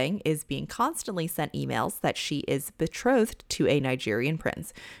third thing is being constantly sent emails that she is betrothed to a Nigerian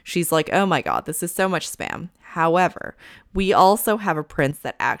prince. She's like, oh my God, this is so much spam. However, we also have a prince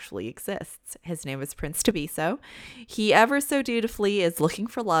that actually exists. His name is Prince Tabiso. He ever so dutifully is looking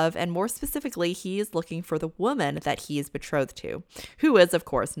for love, and more specifically, he is looking for the woman that he is betrothed to, who is, of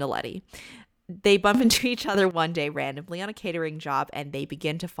course, Naledi. They bump into each other one day randomly on a catering job, and they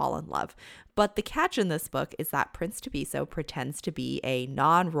begin to fall in love. But the catch in this book is that Prince Tabiso pretends to be a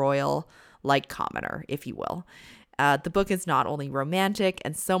non-royal, like, commoner, if you will. The book is not only romantic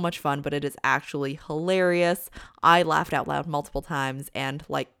and so much fun, but it is actually hilarious. I laughed out loud multiple times, and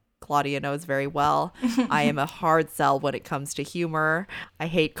like Claudia knows very well, I am a hard sell when it comes to humor. I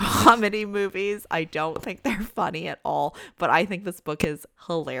hate comedy movies. I don't think they're funny at all, but I think this book is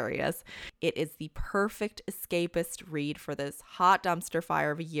hilarious. It is the perfect escapist read for this hot dumpster fire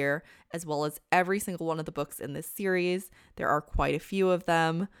of a year, as well as every single one of the books in this series. There are quite a few of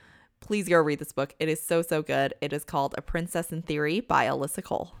them. Please go read this book. It is so good. It is called A Princess in Theory by Alyssa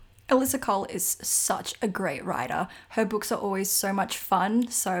Cole. Alyssa Cole is such a great writer. Her books are always so much fun.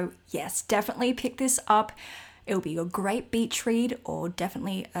 So yes, definitely pick this up. It'll be a great beach read, or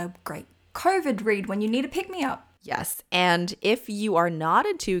definitely a great COVID read when you need a pick-me-up. Yes, and if you are not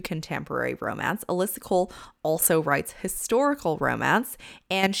into contemporary romance, Alyssa Cole also writes historical romance,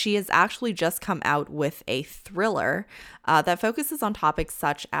 and she has actually just come out with a thriller that focuses on topics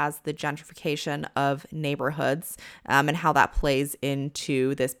such as the gentrification of neighborhoods and how that plays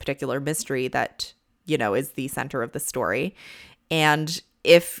into this particular mystery that, you know, is the center of the story. And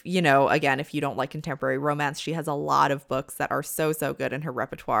if, you know, again, if you don't like contemporary romance, she has a lot of books that are so good in her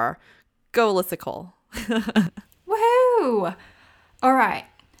repertoire. Go Alyssa Cole. Woohoo! All right,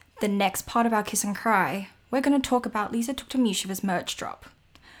 the next part of our Kiss and Cry, we're going to talk about Lisa Tuktamysheva's merch drop.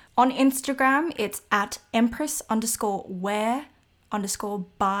 On Instagram, it's at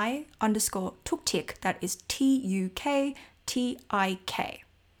empress_wear_by_tuktik. That is TUKTIK.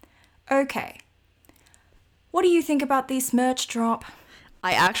 Okay, what do you think about this merch drop?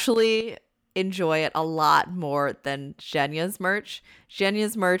 I actually enjoy it a lot more than Zhenya's merch.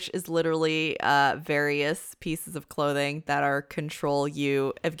 Zhenya's merch is literally various pieces of clothing that are Control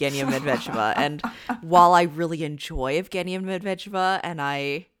You, Evgenia Medvedeva. And while I really enjoy Evgenia Medvedeva, and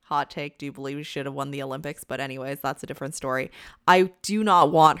I, hot take, do believe we should have won the Olympics, but anyways, that's a different story. I do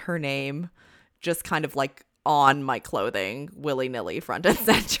not want her name just kind of like on my clothing willy-nilly front and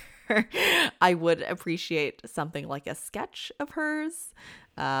center. I would appreciate something like a sketch of hers.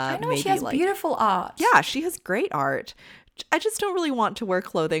 I know, maybe she has like, beautiful art. Yeah, she has great art. I just don't really want to wear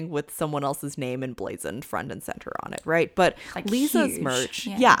clothing with someone else's name emblazoned front and center on it, right? But Like Lisa's huge. merch,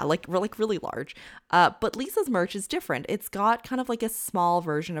 Yeah. like really large. But Lisa's merch is different. It's got kind of like a small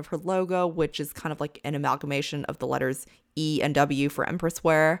version of her logo, which is kind of like an amalgamation of the letters E and W for Empress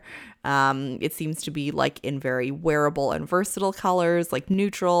Wear. It seems to be like in very wearable and versatile colors, like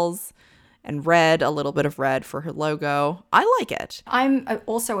neutrals and red, a little bit of red for her logo. I like it. I'm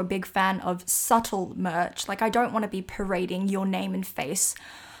also a big fan of subtle merch. Like, I don't want to be parading your name and face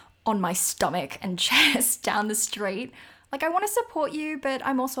on my stomach and chest down the street. Like, I want to support you, but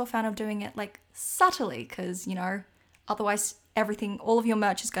I'm also a fan of doing it, like, subtly, because, you know, otherwise all of your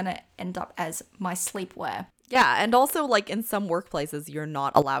merch is going to end up as my sleepwear. Yeah, and also like in some workplaces you're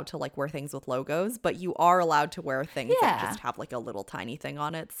not allowed to like wear things with logos, but you are allowed to wear things that Yeah. just have like a little tiny thing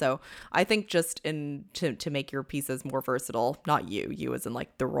on it. So I think just to make your pieces more versatile, not you as in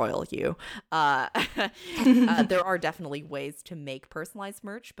like the royal you, there are definitely ways to make personalized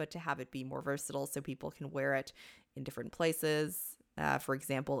merch, but to have it be more versatile so people can wear it in different places. For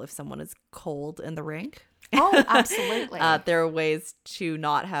example, if someone is cold in the ring. Oh, absolutely. There are ways to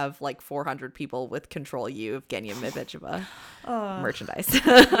not have like 400 people with Control U Evgenia Mivecheva merchandise.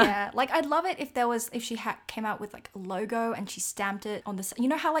 Yeah, like I'd love it if she came out with like a logo and she stamped it on the, you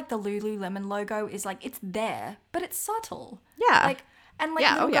know how like the Lululemon logo is like, it's there, but it's subtle. Yeah. Like, and like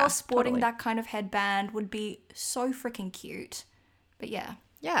Yeah, little oh yeah, girls sporting totally. that kind of headband would be so freaking cute. But yeah.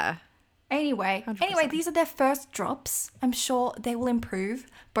 Yeah. Anyway, 100%. these are their first drops. I'm sure they will improve.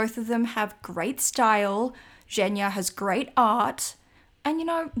 Both of them have great style. Zhenya has great art. And you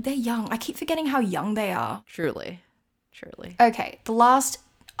know, they're young. I keep forgetting how young they are. Truly. Okay, the last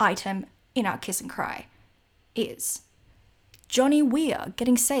item in our kiss and cry is Johnny Weir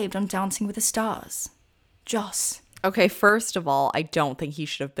getting saved on Dancing with the Stars. Joss. Okay, first of all, I don't think he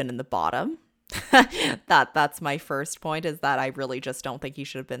should have been in the bottom. That's my first point, is that I really just don't think he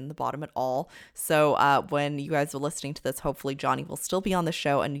should have been in the bottom at all. So when you guys are listening to this, hopefully Johnny will still be on the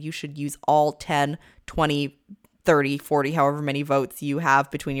show, and you should use all 10, 20, 30, 40, however many votes you have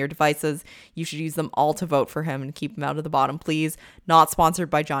between your devices. You should use them all to vote for him and keep him out of the bottom, please. Not sponsored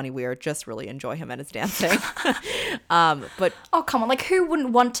by Johnny Weir. Just really enjoy him and his dancing. But Oh, come on. Like, who wouldn't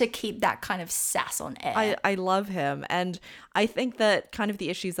want to keep that kind of sass on air? I love him. And I think that kind of the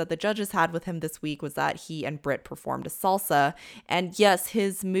issues that the judges had with him this week was that he and Britt performed a salsa. And yes,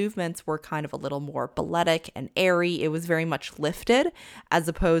 his movements were kind of a little more balletic and airy. It was very much lifted, as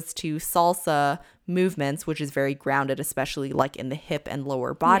opposed to salsa movements, which is very grounded, especially like in the hip and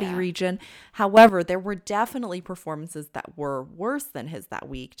lower body Yeah. region. However, there were definitely performances that were worse than his that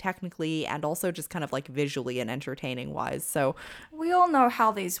week, technically, and also just kind of like visually and entertaining wise. So We all know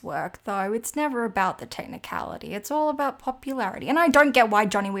how these work, though. It's never about the technicality. It's all about popularity. And I don't get why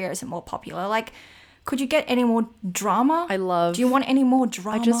Johnny Weir isn't more popular. Like, could you get any more drama? Do you want any more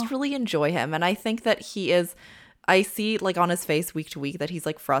drama? I just really enjoy him. And I think that he is, I see like on his face week to week that he's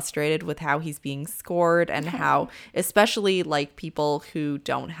like frustrated with how he's being scored, and how especially like people who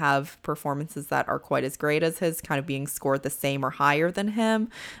don't have performances that are quite as great as his kind of being scored the same or higher than him.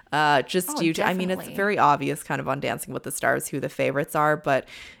 Just due to, I mean, it's definitely. very obvious kind of on Dancing with the Stars who the favorites are, but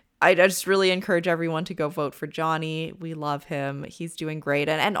I just really encourage everyone to go vote for Johnny. We love him. He's doing great.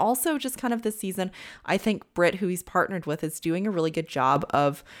 And also just kind of this season, I think Britt, who he's partnered with, is doing a really good job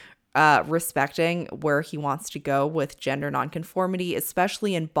of respecting where he wants to go with gender nonconformity,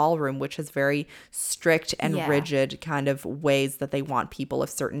 especially in ballroom, which has very strict and Yeah. rigid kind of ways that they want people of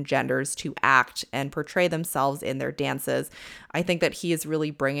certain genders to act and portray themselves in their dances. I think that he is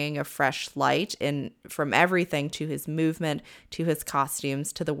really bringing a fresh light in from everything, to his movement, to his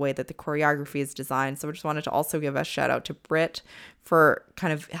costumes, to the way that the choreography is designed. So I just wanted to also give a shout out to Britt for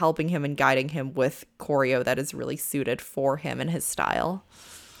kind of helping him and guiding him with choreo that is really suited for him and his style.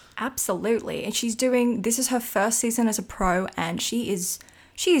 Absolutely. And this is her first season as a pro, and she is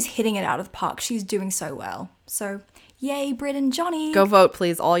hitting it out of the park. She's doing so well. So, yay, Britt and Johnny. Go vote,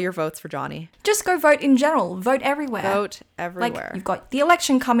 please. All your votes for Johnny. Just go vote in general. Vote everywhere. Vote Like, everywhere. you've got the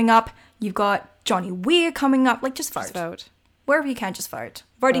election coming up. You've got Johnny Weir coming up. Like, just vote. Just vote. Wherever you can, just vote.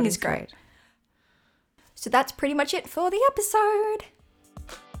 Voting is Voting's great. So that's pretty much it for the episode.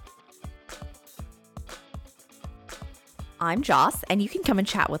 I'm Joss, and you can come and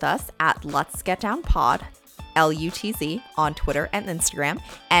chat with us at Let's Get Down Pod, LUTZ, on Twitter and Instagram.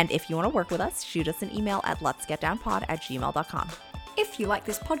 And if you want to work with us, shoot us an email at letsgetdownpod@gmail.com. If you like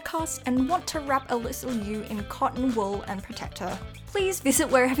this podcast and want to wrap a little you in cotton wool and protect her, please visit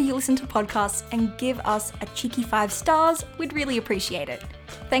wherever you listen to podcasts and give us a cheeky 5 stars. We'd really appreciate it.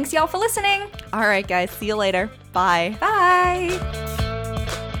 Thanks y'all for listening. All right, guys. See you later. Bye. Bye.